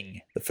was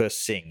Sing, the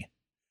first Sing,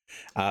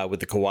 with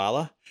the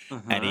koala,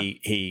 and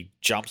he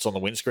jumps on the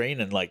windscreen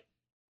and like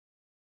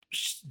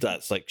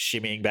that's like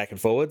shimmying back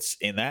and forwards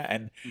in that,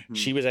 and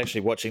she was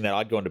actually watching that.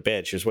 I'd gone to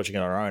bed, she was watching it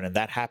on her own, and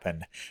that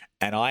happened,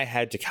 and I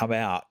had to come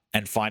out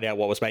and find out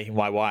what was making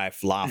my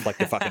wife laugh like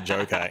the fucking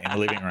Joker in the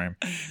living room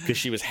because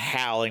she was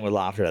howling with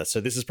laughter at us.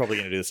 So this is probably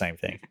going to do the same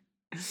thing.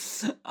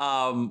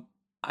 I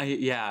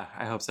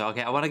hope so.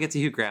 Okay, I want to get to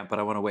Hugh Grant, but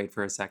I want to wait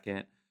for a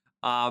second.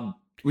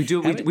 We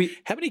do.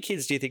 How many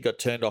kids do you think got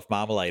turned off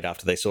marmalade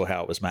after they saw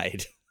how it was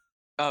made?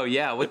 Oh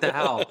yeah, what the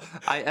hell?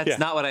 That's Yeah.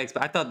 not what I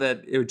expect. I thought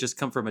that it would just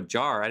come from a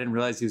jar. I didn't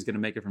realize he was going to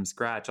make it from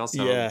scratch.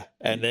 Also, Yeah,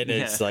 and then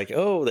it's like,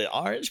 oh, the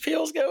orange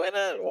peels go in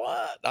it.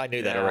 What? I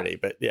knew that already,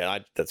 but yeah,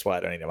 that's why I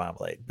don't eat a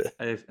marmalade. But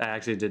I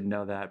actually didn't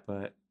know that,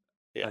 but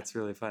Yeah. that's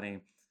really funny.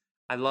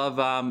 I love.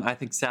 I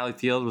think Sally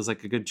Field was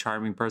like a good,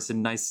 charming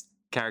person, nice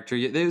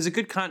character. There was a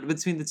good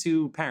between the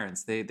two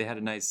parents. They had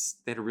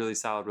a really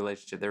solid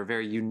relationship. They were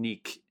very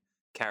unique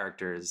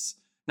characters,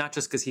 not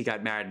just because he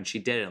got married and she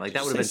didn't. Like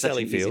that would have been such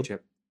an easy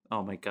trip.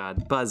 Oh my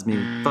God, buzz me,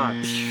 fuck.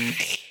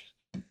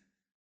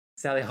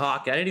 Sally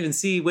Hawk. I didn't even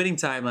see Winning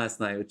Time last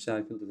night, which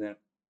Sally Field was there.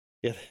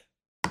 Yeah,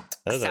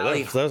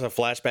 that was a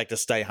flashback to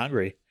Stay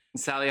Hungry.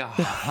 Sally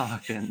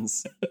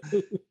Hawkins.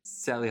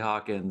 Sally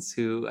Hawkins,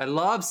 who I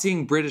love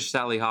seeing British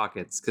Sally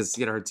Hawkins because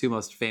her two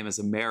most famous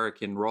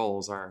American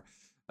roles are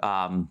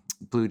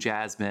Blue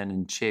Jasmine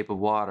and Shape of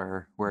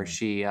Water, where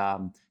she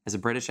has a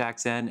British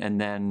accent and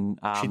then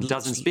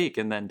doesn't speak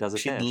and then does a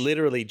She fish.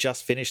 literally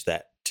just finished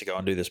that to go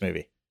and do this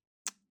movie.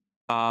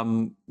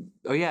 Oh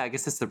yeah, I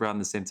guess that's around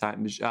the same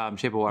time.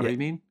 Shape of Water, you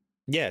mean?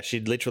 Yeah, she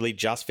literally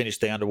just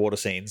finished the underwater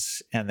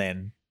scenes and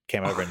then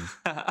came over and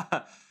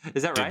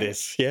is that did right?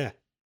 this. Yeah.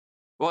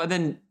 Well, and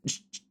then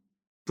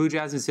Blue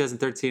Jasmine was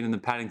 2013 and the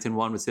Paddington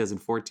one was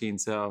 2014.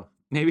 So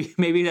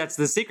maybe that's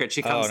the secret.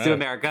 She comes to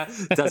America,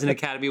 does an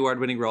Academy Award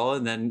winning role,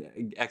 and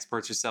then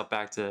exports herself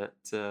back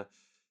to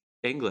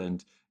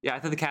England. Yeah, I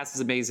thought the cast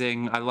is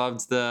amazing. I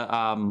loved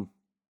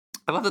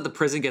I love that the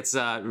prison gets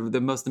the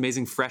most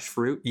amazing fresh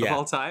fruit of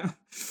all time.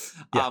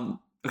 Yeah.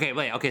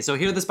 Okay. So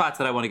here are the spots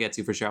that I want to get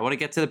to for sure. I want to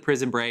get to the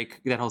prison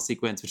break, that whole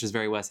sequence, which is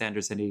very Wes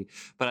Anderson-y,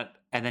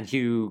 and then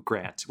Hugh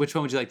Grant. Which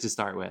one would you like to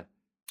start with?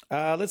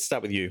 Let's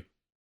start with you.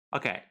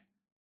 Okay.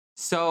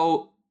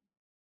 So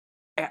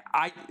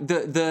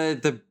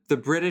the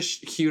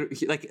British Hugh,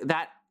 like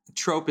that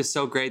trope is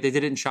so great. They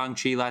did it in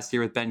Shang-Chi last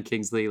year with Ben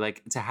Kingsley.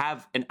 Like to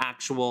have an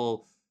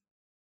actual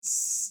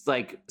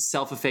like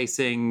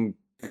self-effacing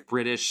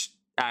British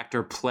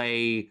actor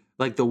play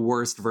like the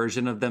worst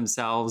version of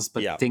themselves,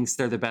 but thinks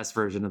they're the best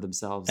version of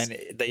themselves. And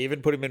they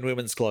even put him in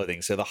women's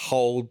clothing, so the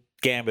whole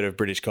gambit of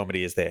British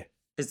comedy is there.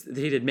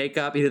 He did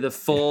makeup. He did the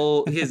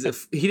full. He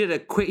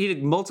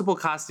did multiple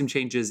costume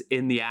changes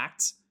in the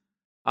act.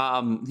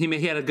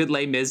 He had a good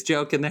Les Mis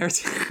joke in there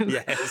too.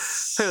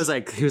 Yes.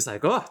 He was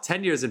like, oh,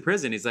 10 years in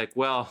prison. He's like,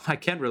 well, I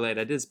can relate.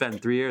 I did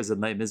spend 3 years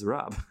in Les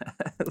Miserables.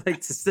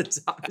 Like just the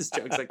dumbest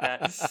jokes like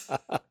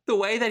that. The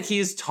way that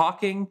he's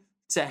talking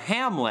to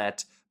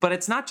Hamlet, but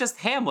it's not just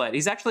Hamlet.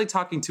 He's actually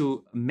talking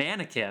to a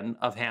mannequin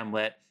of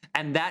Hamlet,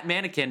 and that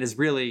mannequin is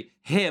really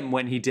him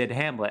when he did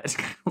Hamlet.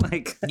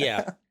 Like,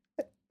 yeah.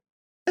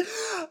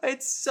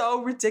 It's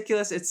so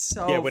ridiculous. It's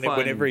so fun.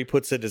 Whenever he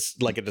puts a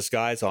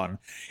disguise on,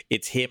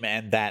 it's him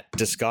and that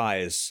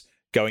disguise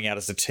going out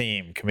as a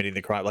team committing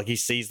the crime. Like he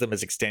sees them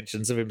as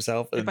extensions of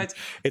himself. He buys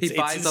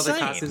all the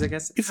costumes, I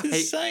guess. It's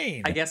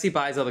insane. I guess he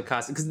buys all the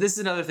costumes because this is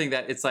another thing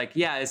that it's like,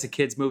 yeah, it's a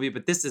kid's movie,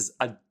 but this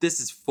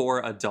is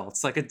for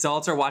adults. Like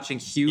adults are watching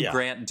Hugh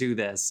Grant do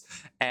this,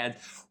 and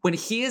when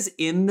he is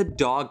in the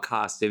dog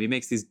costume, he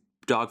makes these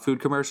dog food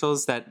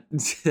commercials that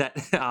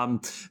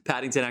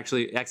Paddington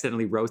actually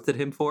accidentally roasted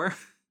him for.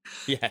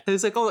 Yeah. It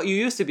was like, oh, you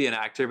used to be an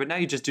actor, but now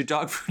you just do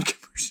dog food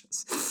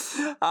commercials.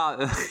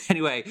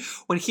 Anyway,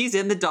 when he's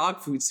in the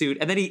dog food suit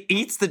and then he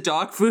eats the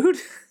dog food.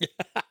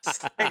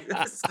 Like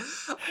this,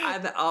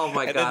 oh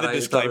my God. And then the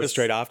disclaimer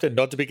straight after,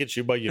 not to be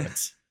consumed by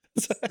humans.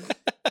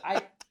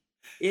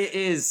 It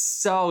is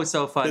so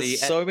funny.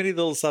 There's so many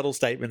little subtle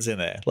statements in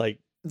there. Like,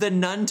 the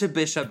nun to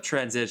bishop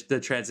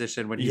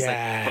transition when he's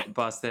like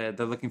busted,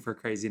 they're looking for a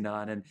crazy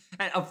nun and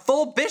a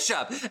full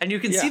bishop, and you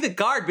can see the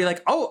guard be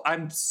like, "Oh,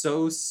 I'm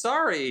so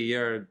sorry,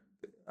 your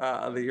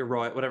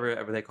royal,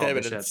 whatever they call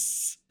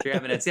bishops, your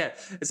eminence." Yeah,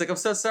 it's like, I'm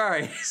so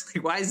sorry. It's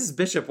like, why is this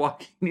bishop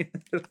walking?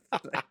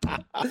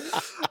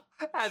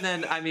 And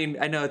then, I mean,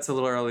 I know it's a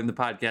little early in the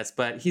podcast,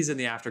 but he's in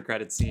the after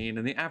credit scene,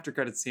 and the after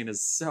credit scene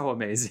is so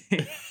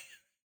amazing.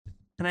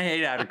 And I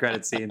hate after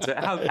credit scenes. But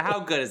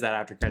how good is that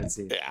after credit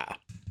scene? Yeah.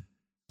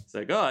 It's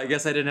like, oh, I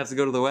guess I didn't have to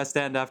go to the West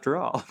End after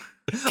all.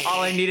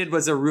 All I needed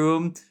was a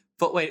room.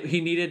 But wait,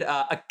 he needed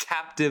a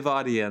captive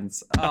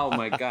audience. Oh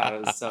my God,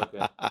 it was so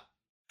good. Okay.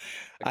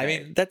 I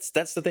mean, that's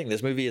the thing.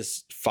 This movie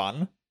is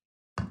fun.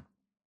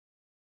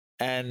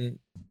 And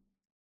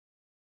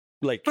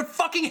like, but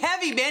fucking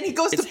heavy, man. He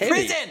goes to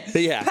prison.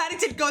 Yeah.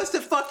 Paddington goes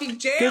to fucking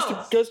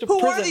jail. Goes to Who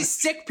prison. are these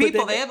sick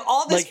people? They have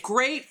all this like,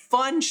 great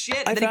fun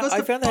shit, and then he goes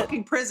to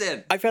fucking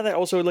prison. I found that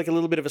also like a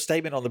little bit of a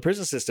statement on the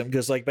prison system,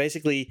 because like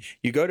basically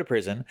you go to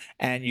prison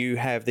and you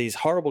have these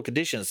horrible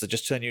conditions that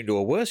just turn you into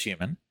a worse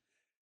human.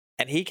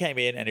 And he came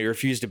in and he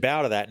refused to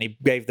bow to that, and he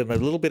gave them a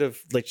little bit of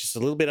like just a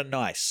little bit of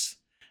nice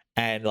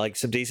and like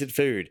some decent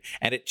food,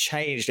 and it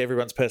changed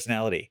everyone's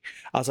personality.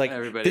 I was like,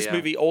 this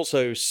movie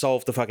also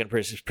solved the fucking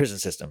prison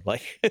system.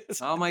 Like,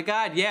 oh my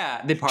God,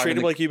 yeah, they treat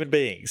them like human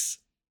beings.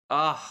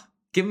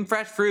 Give them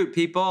fresh fruit,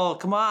 people.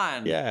 Come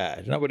on.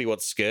 Yeah, nobody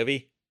wants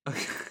scurvy.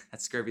 That's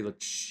that scurvy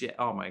looked shit.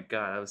 Oh my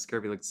god, that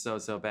scurvy looked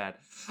so bad.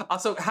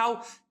 Also,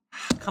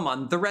 come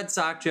on, the Red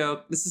Sox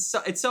joke.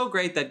 It's so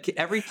great that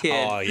every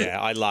kid. Oh yeah,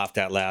 I laughed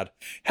out loud.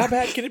 How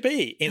bad can it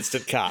be?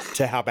 Instant cut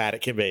to how bad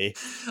it can be.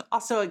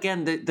 Also,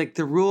 again,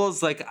 the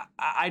rules. Like,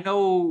 I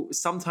know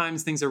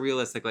sometimes things are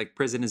realistic. Like,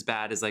 prison is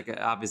bad. Is like,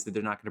 obviously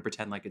they're not going to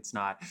pretend like it's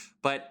not.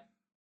 But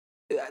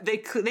they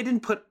didn't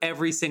put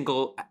every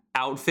single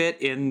outfit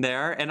in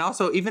there, and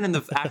also even in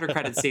the after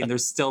credit scene,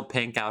 there's still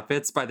pink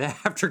outfits by the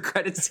after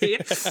credit scene.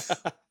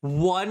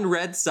 One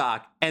red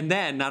sock, and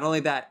then not only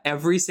that,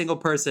 every single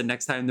person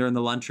next time they're in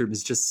the lunchroom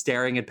is just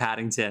staring at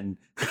Paddington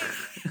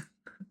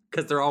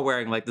because they're all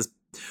wearing like this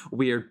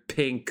weird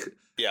pink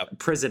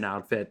prison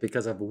outfit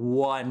because of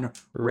one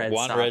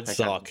red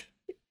sock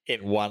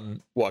in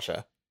one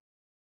washer.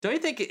 Don't you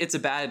think it's a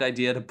bad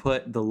idea to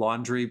put the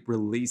laundry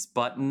release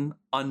button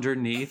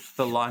underneath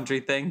the laundry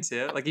thing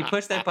too? Like, you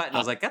push that button, I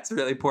was like, that's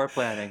really poor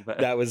planning. But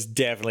that was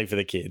definitely for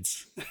the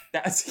kids.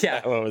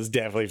 That one was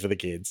definitely for the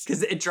kids.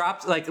 Because it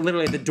dropped, like,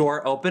 literally the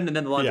door opened and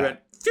then the laundry went,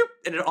 phew,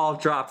 and it all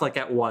dropped like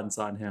at once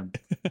on him.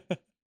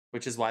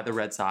 Which is why the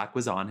red sock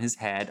was on his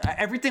head.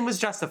 Everything was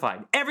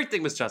justified.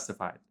 Everything was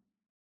justified.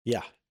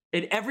 Yeah.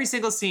 In every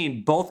single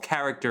scene, both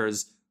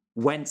characters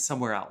went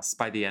somewhere else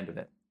by the end of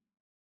it.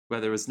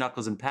 Whether it was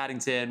Knuckles and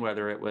Paddington,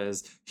 whether it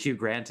was Hugh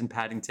Grant and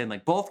Paddington,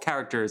 like, both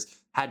characters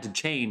had to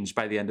change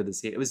by the end of the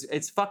scene.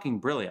 It's fucking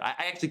brilliant. I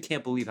actually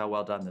can't believe how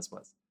well done this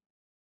was.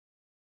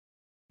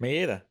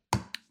 Me either.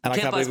 And I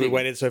can't believe we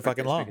waited so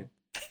fucking long.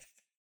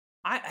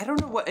 I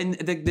don't know what, and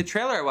the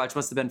trailer I watched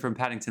must have been from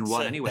Paddington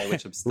 1 anyway,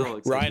 which I'm still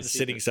excited. Ryan's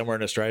sitting somewhere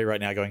in Australia right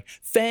now going,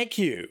 thank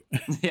you.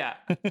 Yeah.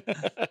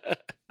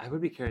 I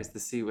would be curious to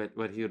see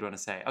what he would want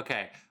to say.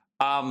 Okay.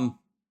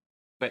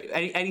 But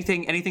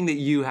anything that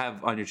you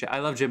have on your channel? I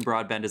love Jim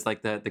Broadbent as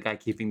like the guy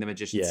keeping the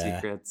magician's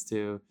secrets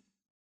too.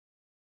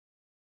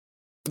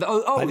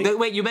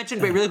 Wait, you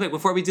mentioned really quick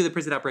before we do the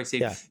prison outbreak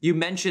scene. Yeah. You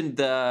mentioned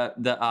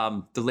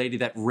the lady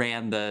that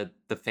ran the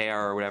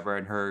fair or whatever,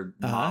 and her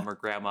mom or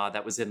grandma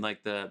that was in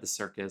like the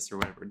circus or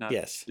whatever.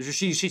 Yes,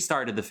 she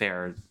started the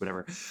fair or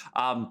whatever.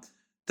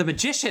 The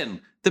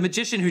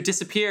magician who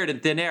disappeared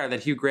in thin air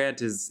that Hugh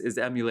Grant is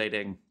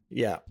emulating.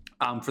 Yeah.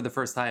 For the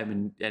first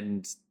time,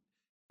 and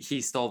he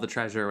stole the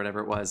treasure or whatever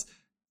it was.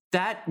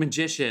 That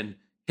magician,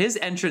 his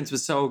entrance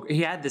was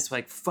he had this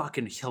like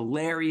fucking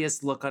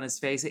hilarious look on his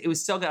face. It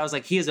was so good. I was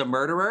like, he is a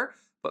murderer,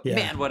 but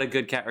man, what a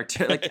good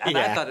character. Like,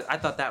 I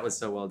thought that was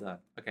so well done.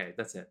 Okay,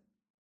 that's it.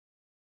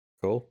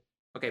 Cool.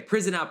 Okay,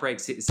 prison outbreak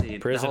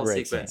scene. Prison the whole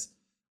sequence.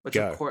 What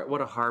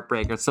a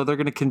heartbreaker. So they're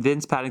going to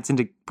convince Paddington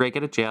to break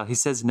out of jail. He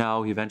says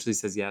no. He eventually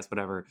says yes,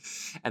 whatever.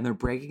 And they're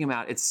breaking him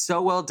out. It's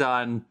so well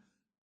done.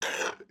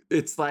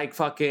 It's like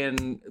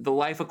fucking The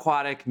Life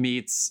Aquatic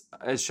meets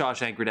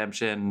Shawshank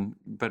Redemption,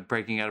 but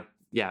breaking out.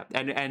 Yeah,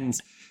 and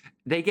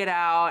they get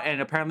out, and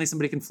apparently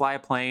somebody can fly a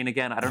plane.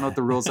 Again, I don't know what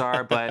the rules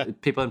are,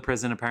 but people in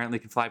prison apparently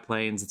can fly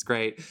planes. It's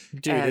great.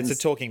 Dude, it's a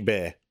talking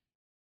bear.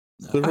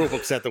 The rule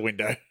book's out the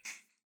window.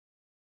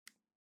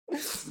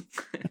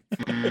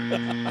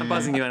 I'm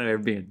buzzing you anyway for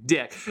being a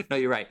dick. No,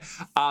 you're right.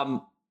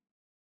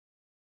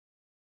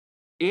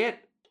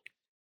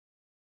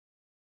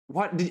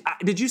 What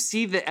did you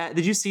see the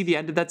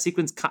end of that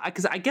sequence?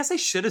 Because I guess I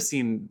should have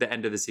seen the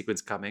end of the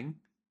sequence coming.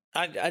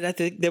 I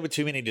think there were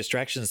too many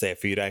distractions there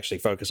for you to actually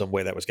focus on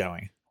where that was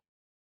going.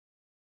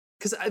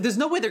 Because there's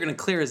no way they're going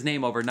to clear his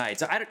name overnight.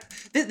 So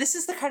this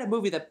is the kind of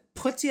movie that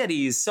puts you at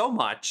ease so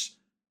much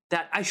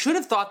that I should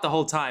have thought the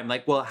whole time,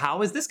 like, well,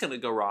 how is this going to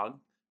go wrong?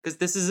 Because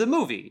this is a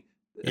movie.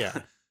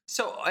 Yeah.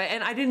 So,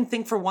 and I didn't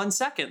think for 1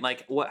 second,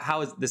 like,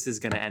 how is this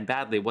going to end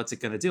badly? What's it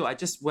going to do? I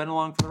just went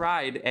along for the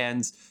ride.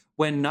 And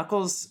when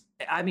Knuckles,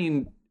 I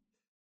mean,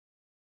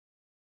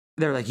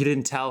 they're like, you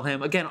didn't tell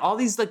him. Again, all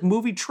these like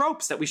movie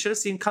tropes that we should have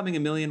seen coming a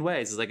million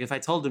ways. It's like, if I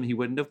told him, he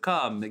wouldn't have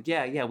come. Like,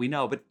 yeah, we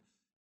know. But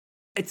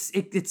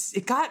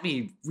it got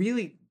me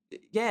really.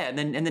 Yeah. And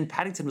then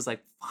Paddington was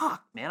like,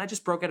 fuck, man, I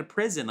just broke out of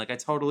prison. Like, I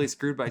totally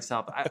screwed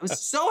myself. It was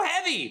so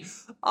heavy.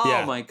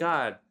 Oh my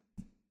God.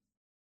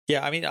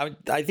 Yeah, I mean,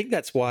 I think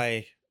that's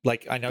why,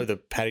 like, I know the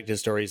Paddington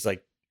stories,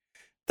 like,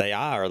 they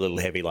are a little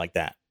heavy like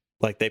that.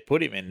 Like, they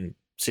put him in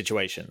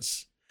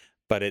situations,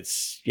 but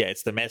it's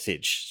the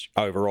message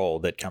overall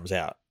that comes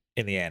out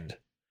in the end.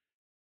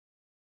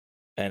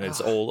 And it's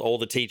all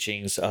the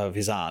teachings of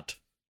his aunt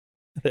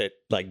that,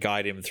 like,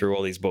 guide him through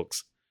all these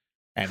books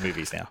and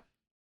movies now.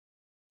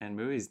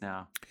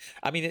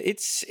 I mean,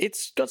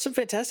 it's got some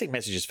fantastic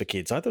messages for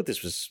kids. I thought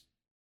this was,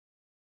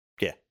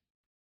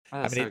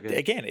 Oh, I mean,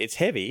 again, it's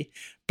heavy,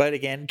 but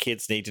again,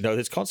 kids need to know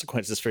there's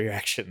consequences for your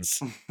actions.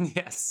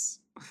 Yes.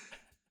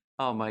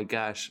 Oh my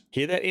gosh.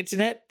 Hear that,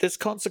 internet? There's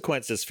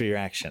consequences for your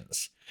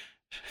actions.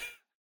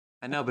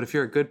 I know, but if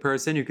you're a good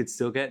person, you could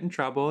still get in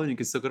trouble and you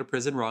could still go to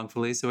prison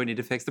wrongfully. So we need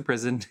to fix the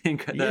prison,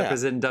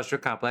 prison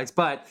industrial complex.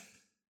 But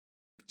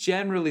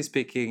generally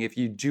speaking, if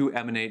you do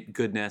emanate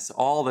goodness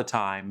all the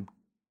time,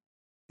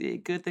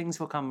 good things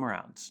will come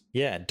around.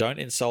 Yeah, don't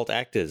insult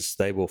actors.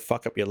 They will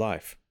fuck up your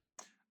life.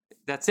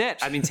 That's it.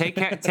 I mean,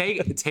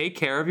 take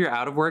care of your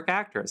out of work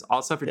actors.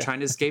 Also, if you're trying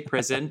to escape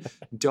prison,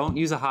 don't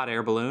use a hot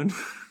air balloon.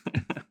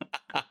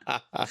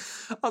 I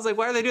was like,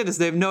 why are they doing this?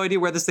 They have no idea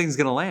where this thing's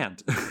going to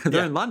land.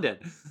 They're in London.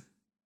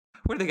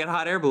 Where do they get a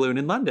hot air balloon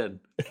in London?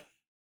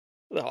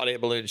 The hot air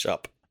balloon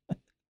shop.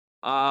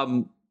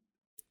 And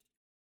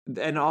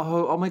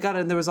oh my god!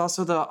 And there was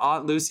also the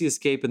Aunt Lucy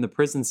escape in the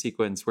prison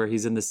sequence where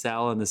he's in the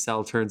cell and the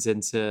cell turns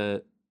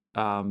into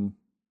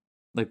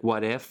like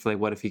what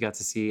if he got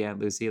to see Aunt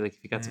Lucy, like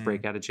if he got to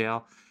break out of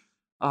jail.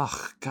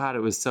 Oh god,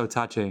 it was so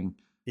touching.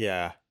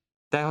 Yeah,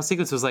 that whole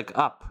sequence was like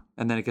up,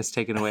 and then it gets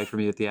taken away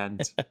from you at the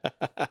end.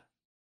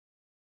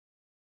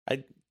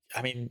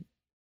 I mean,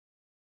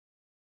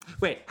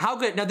 wait, how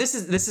good? Now this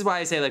is why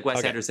I say like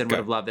Wes Anderson would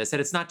have loved this, and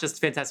it's not just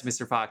Fantastic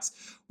Mr.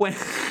 Fox. When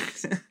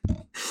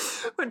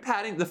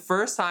the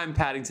first time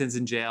Paddington's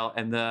in jail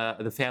and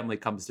the family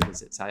comes to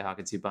visit, Sally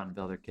Hawkins, Hugh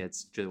Bonneville, their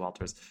kids, Julie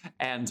Walters,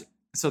 and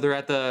so they're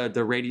at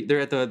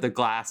the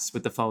glass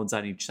with the phones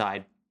on each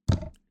side,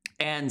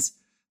 and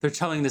they're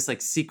telling this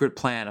like secret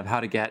plan of how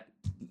to get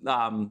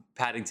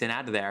Paddington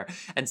out of there,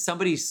 and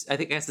somebody, I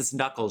guess it's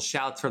Knuckles,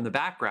 shouts from the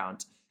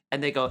background.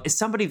 And they go, is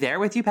somebody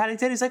there with you,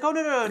 Paddington? He's like, oh,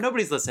 no,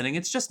 nobody's listening.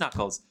 It's just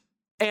Knuckles.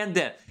 And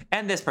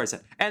this person,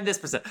 and this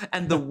person.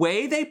 And the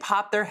way they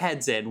pop their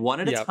heads in one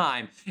at a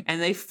time,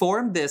 and they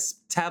form this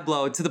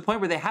tableau to the point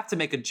where they have to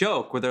make a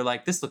joke where they're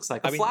like, this looks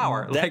like a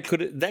flower. That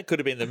could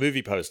have been the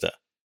movie poster.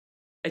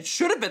 It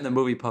should have been the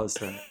movie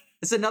poster.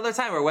 It's another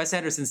time where Wes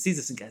Anderson sees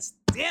this and goes,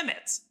 damn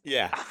it.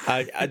 Yeah.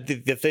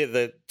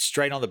 The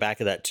straight on the back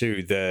of that,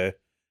 too, the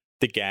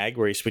gag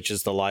where he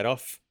switches the light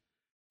off.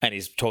 And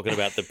he's talking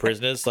about the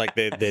prisoners, like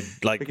they're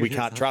like we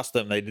can't trust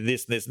them. They did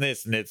this and this and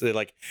this, and they're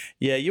like,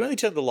 yeah, you only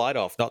turned the light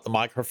off, not the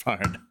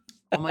microphone.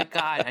 Oh my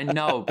god, I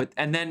know,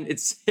 and then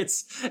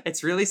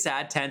it's really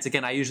sad, tense.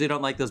 Again, I usually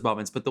don't like those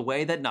moments, but the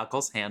way that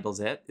Knuckles handles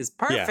it is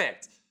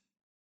perfect.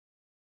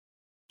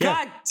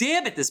 God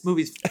damn it, this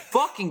movie's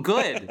fucking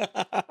good.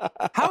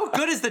 How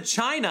good is the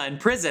china in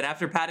prison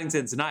after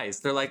Paddington's nice?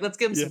 They're like, let's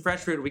give him some fresh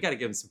fruit. We got to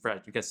give him some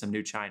fresh. We got some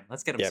new china.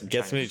 Let's get him some china.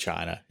 Get some new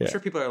china. I'm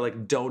sure people are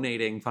like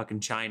donating fucking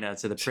china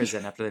to the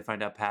prison after they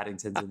find out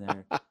Paddington's in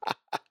there.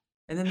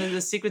 And then there's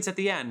the sequence at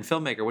the end.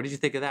 Filmmaker, what did you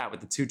think of that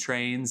with the two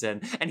trains?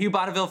 And Hugh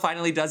Bonneville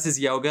finally does his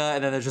yoga,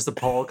 and then there's just a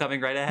pole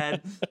coming right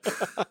ahead.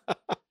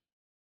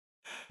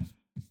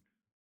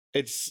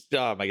 It's,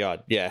 oh my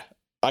God. Yeah.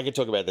 I could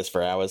talk about this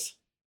for hours.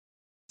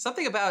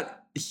 Something about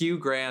Hugh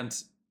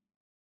Grant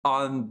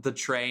on the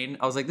train.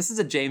 I was like, this is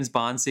a James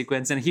Bond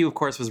sequence. And Hugh, of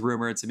course, was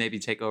rumored to maybe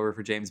take over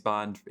for James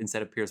Bond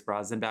instead of Pierce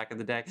Brosnan back in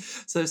the day.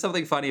 So there's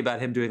something funny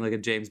about him doing like a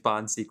James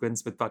Bond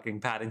sequence with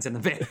fucking Paddington the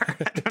Bear. I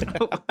don't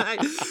know why.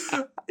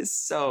 It's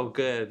so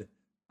good.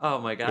 Oh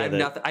my God.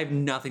 I have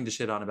nothing to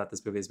shit on about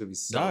this movie. This movie's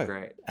so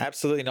great.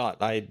 Absolutely not.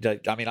 I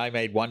mean, I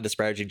made one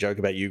disparaging joke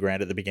about Hugh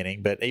Grant at the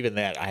beginning, but even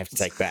that I have to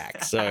take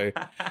back. So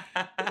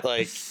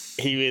like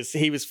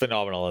he was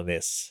phenomenal in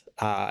this.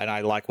 And I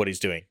like what he's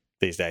doing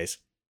these days.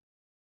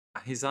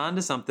 He's on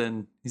to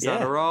something. He's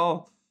on a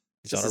roll.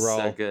 He's on a roll.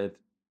 So good.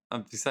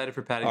 I'm excited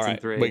for Paddington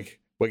 3.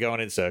 We're going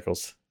in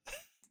circles.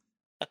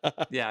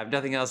 Yeah, I have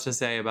nothing else to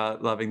say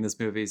about loving this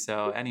movie.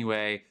 So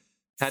anyway,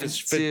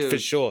 Paddington 2. For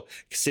sure.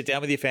 Sit down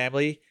with your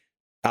family,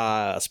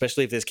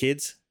 especially if there's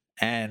kids,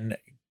 and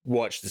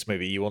watch this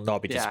movie. You will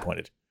not be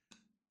disappointed.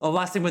 Oh,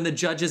 last thing when the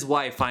judge's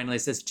wife finally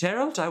says,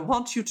 Gerald, I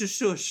want you to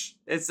shush.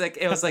 It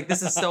was like,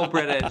 this is so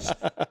British.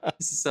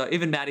 This is so,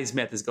 even Maddie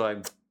Smith is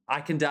going,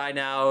 I can die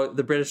now.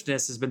 The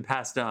Britishness has been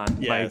passed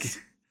on. Yes.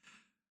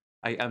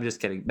 Like, I'm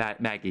just kidding.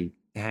 Maggie,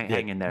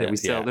 hang in there.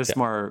 There's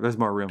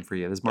more room for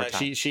you. There's more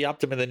time. She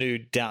upped him in the new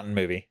Downton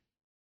movie.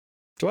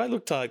 Do I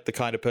look like the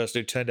kind of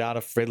person who turned down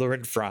a Fiddler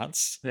in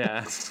France?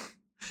 Yeah.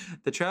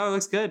 The trailer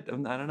looks good.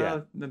 I don't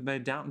know. My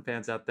Downton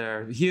fans out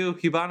there. Hugh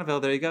Bonneville,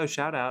 there you go.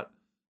 Shout out.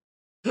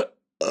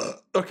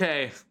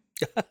 Okay.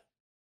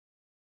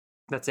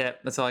 That's it.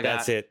 That's all I got.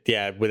 That's it.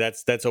 Yeah, well,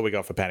 that's all we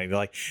got for Paddington.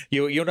 Like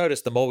you'll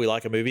notice the more we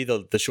like a movie,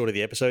 the shorter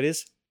the episode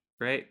is.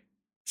 Great.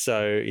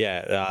 So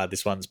yeah,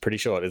 this one's pretty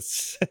short.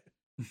 It's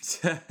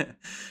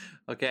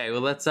okay.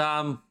 Well, let's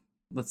round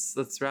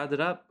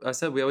it up. I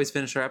said we always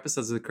finish our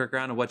episodes with a quick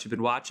round of what you've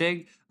been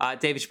watching.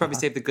 Dave, you should probably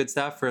save the good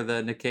stuff for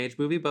the Nick Cage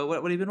movie. But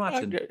what have you been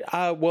watching?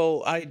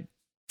 Well, I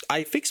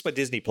fixed my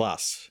Disney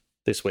Plus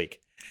this week.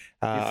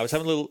 I was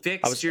having a little.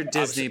 Your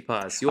Disney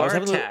Plus. You are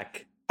a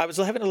tech. I was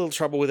having a little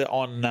trouble with it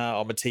on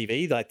my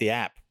TV. Like the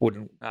app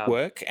wouldn't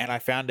work, and I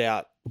found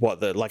out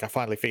I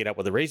finally figured out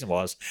what the reason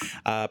was.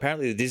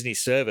 Apparently, the Disney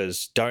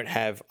servers don't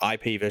have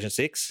IP version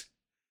 6,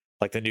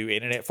 like the new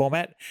internet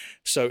format.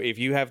 So if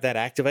you have that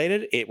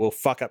activated, it will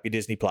fuck up your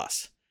Disney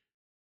Plus.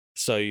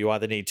 So you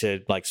either need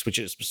to like switch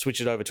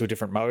it over to a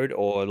different mode,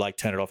 or like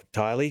turn it off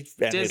entirely,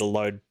 and it'll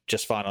load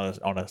just fine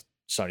on a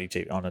Sony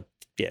TV, on a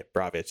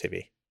Bravo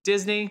TV.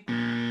 Disney.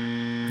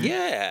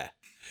 Yeah.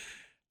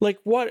 Like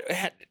what?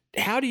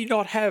 How do you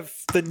not have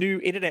the new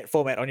internet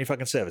format on your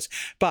fucking service?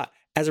 But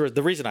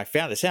the reason I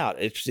found this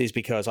out is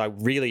because I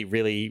really,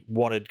 really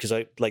wanted, because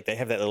they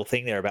have that little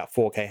thing there about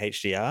 4K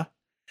HDR.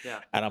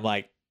 Yeah. And I'm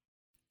like,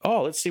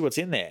 oh, let's see what's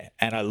in there.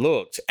 And I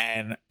looked,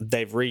 and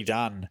they've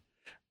redone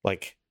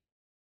like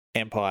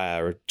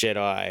Empire or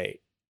Jedi,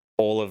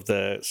 all of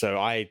the. So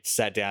I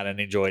sat down and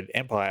enjoyed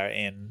Empire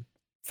in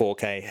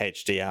 4K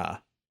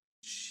HDR.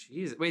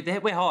 Jeez, wait,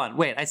 hold on.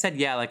 Wait, I said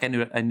yeah, like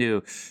I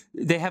knew.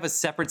 They have a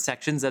separate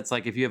sections that's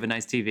like if you have a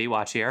nice TV,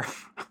 watch here.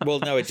 Well,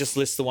 no, it just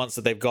lists the ones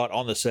that they've got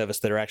on the service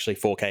that are actually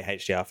 4K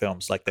HDR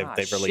films. Like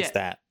they've released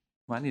that.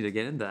 Well, I need to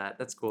get into that.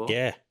 That's cool.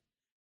 Yeah.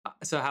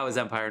 So how is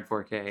Empire in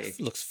 4K? It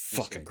looks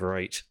fucking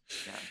great.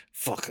 Yeah.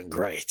 Fucking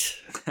great.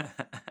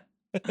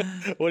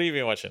 What have you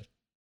been watching?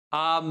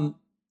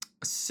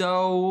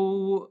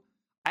 So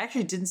I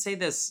actually didn't say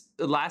this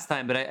last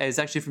time, but it was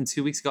actually from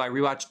 2 weeks ago. I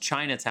rewatched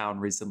Chinatown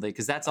recently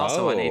because that's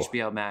also on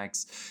HBO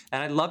Max.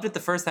 And I loved it the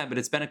first time, but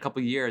it's been a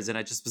couple years and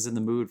I just was in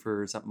the mood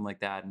for something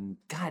like that. And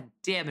god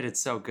damn it, it's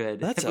so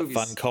good. That's a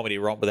fun comedy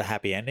romp with a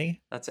happy ending.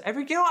 That's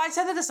I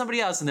said that to somebody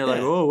else and they're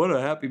like, oh, what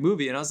a happy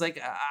movie. And I was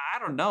like, I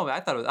don't know.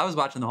 I was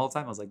watching the whole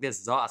time. I was like, this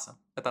is awesome.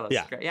 I thought it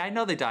was great. Yeah, I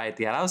know they die at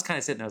the end. I was kind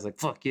of sitting there. I was like,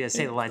 fuck yeah,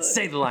 say the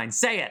line,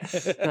 say it.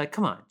 They're like,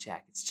 come on,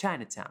 Jack, it's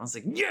Chinatown. I was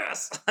like,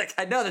 yes. Like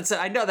I know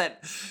that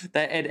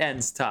it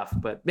ends tough,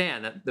 but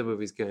man, the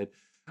movie's good.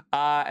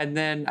 And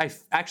then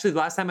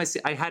last time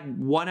I had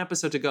one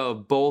episode to go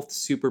of both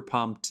Super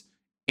Pumped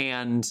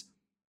and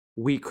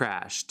We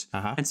Crashed.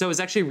 And so it was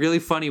actually really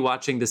funny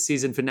watching the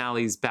season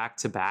finales back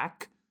to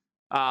back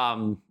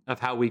of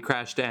how We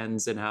Crashed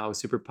ends and how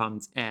Super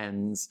Pumped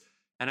ends.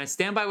 And I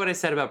stand by what I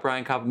said about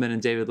Brian Koppelman and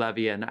David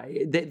Levy. And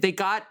they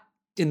got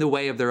in the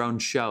way of their own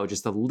show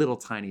just a little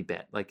tiny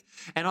bit. Like,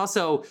 and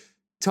also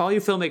to all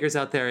you filmmakers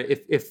out there,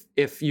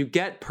 if you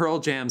get Pearl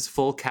Jam's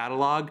full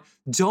catalog,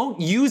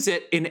 don't use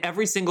it in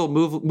every single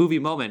movie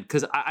moment.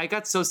 Because I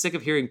got so sick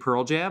of hearing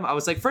Pearl Jam. I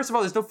was like, first of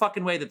all, there's no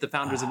fucking way that the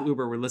founders of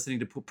Uber were listening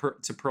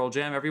to Pearl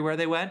Jam everywhere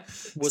they went.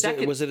 Was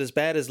it as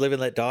bad as Live and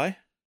Let Die?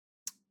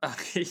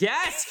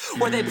 Yes,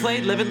 where they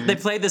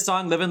played the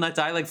song "Live and Let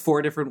Die" like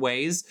 4 different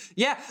ways.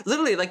 Yeah,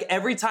 literally, like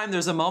every time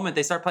there's a moment,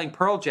 they start playing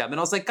Pearl Jam, and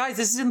I was like, guys,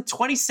 this is in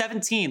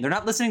 2017. They're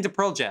not listening to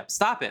Pearl Jam.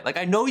 Stop it. Like,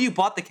 I know you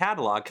bought the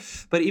catalog,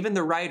 but even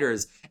the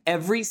writers,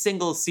 every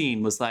single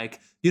scene was like,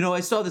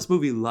 I saw this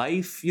movie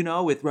Life,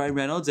 with Ryan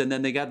Reynolds, and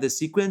then they got this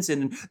sequence,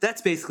 and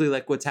that's basically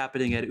like what's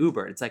happening at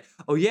Uber. It's like,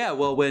 oh yeah,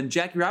 well, when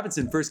Jackie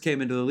Robinson first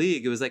came into the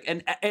league, it was like,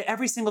 and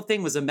every single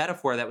thing was a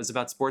metaphor that was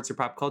about sports or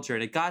pop culture,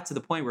 and it got to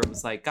the point where it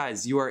was like,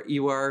 guys, you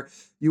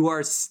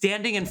are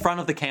standing in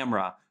front of the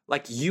camera,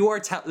 like you are,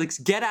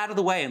 get out of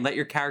the way and let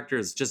your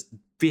characters just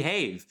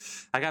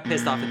behave. I got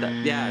pissed off at that.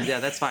 Yeah,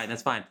 that's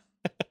fine.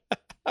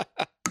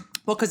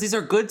 Well, because these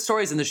are good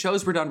stories and the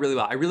shows were done really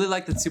well. I really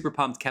like that Super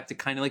Pumped kept it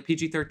kind of like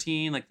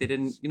PG-13. Like they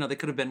didn't, they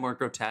could have been more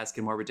grotesque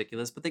and more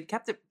ridiculous, but they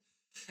kept it.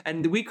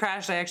 And We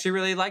Crashed, I actually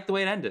really liked the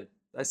way it ended.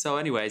 So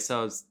anyway,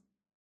 that's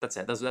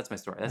it. That's my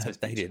story. That's my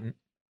speech.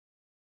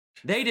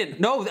 They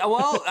didn't. No,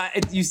 well,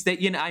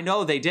 I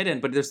know they didn't,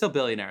 but they're still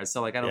billionaires.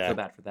 So like, I don't feel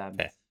bad for them.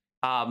 Okay.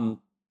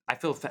 I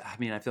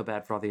feel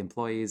bad for all the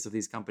employees of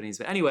these companies.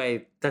 But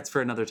anyway, that's for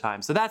another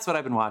time. So that's what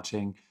I've been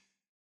watching.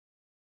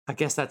 I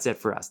guess that's it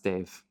for us,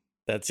 Dave.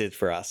 That's it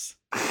for us.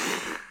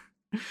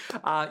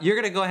 You're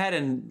going to go ahead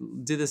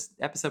and do this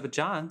episode with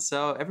John.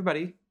 So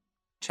everybody,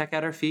 check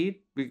out our feed.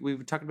 We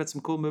were talking about some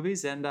cool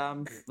movies, and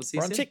we'll see you soon.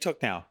 We're on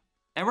TikTok now.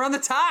 And we're on the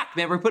talk,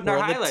 man. We're putting our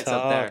highlights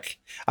up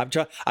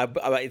there.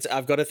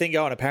 I've got a thing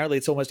going. Apparently,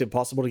 it's almost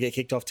impossible to get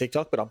kicked off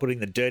TikTok, but I'm putting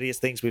the dirtiest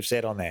things we've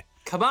said on there.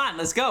 Come on,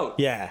 let's go.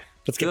 Yeah,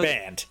 let's get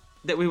banned.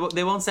 They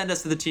won't send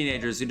us to the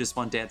teenagers who just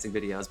want dancing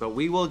videos, but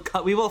we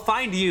will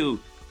find you,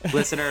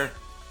 listener.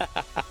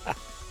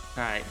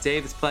 All right,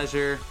 Dave, it's a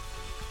pleasure.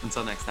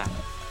 Until next time.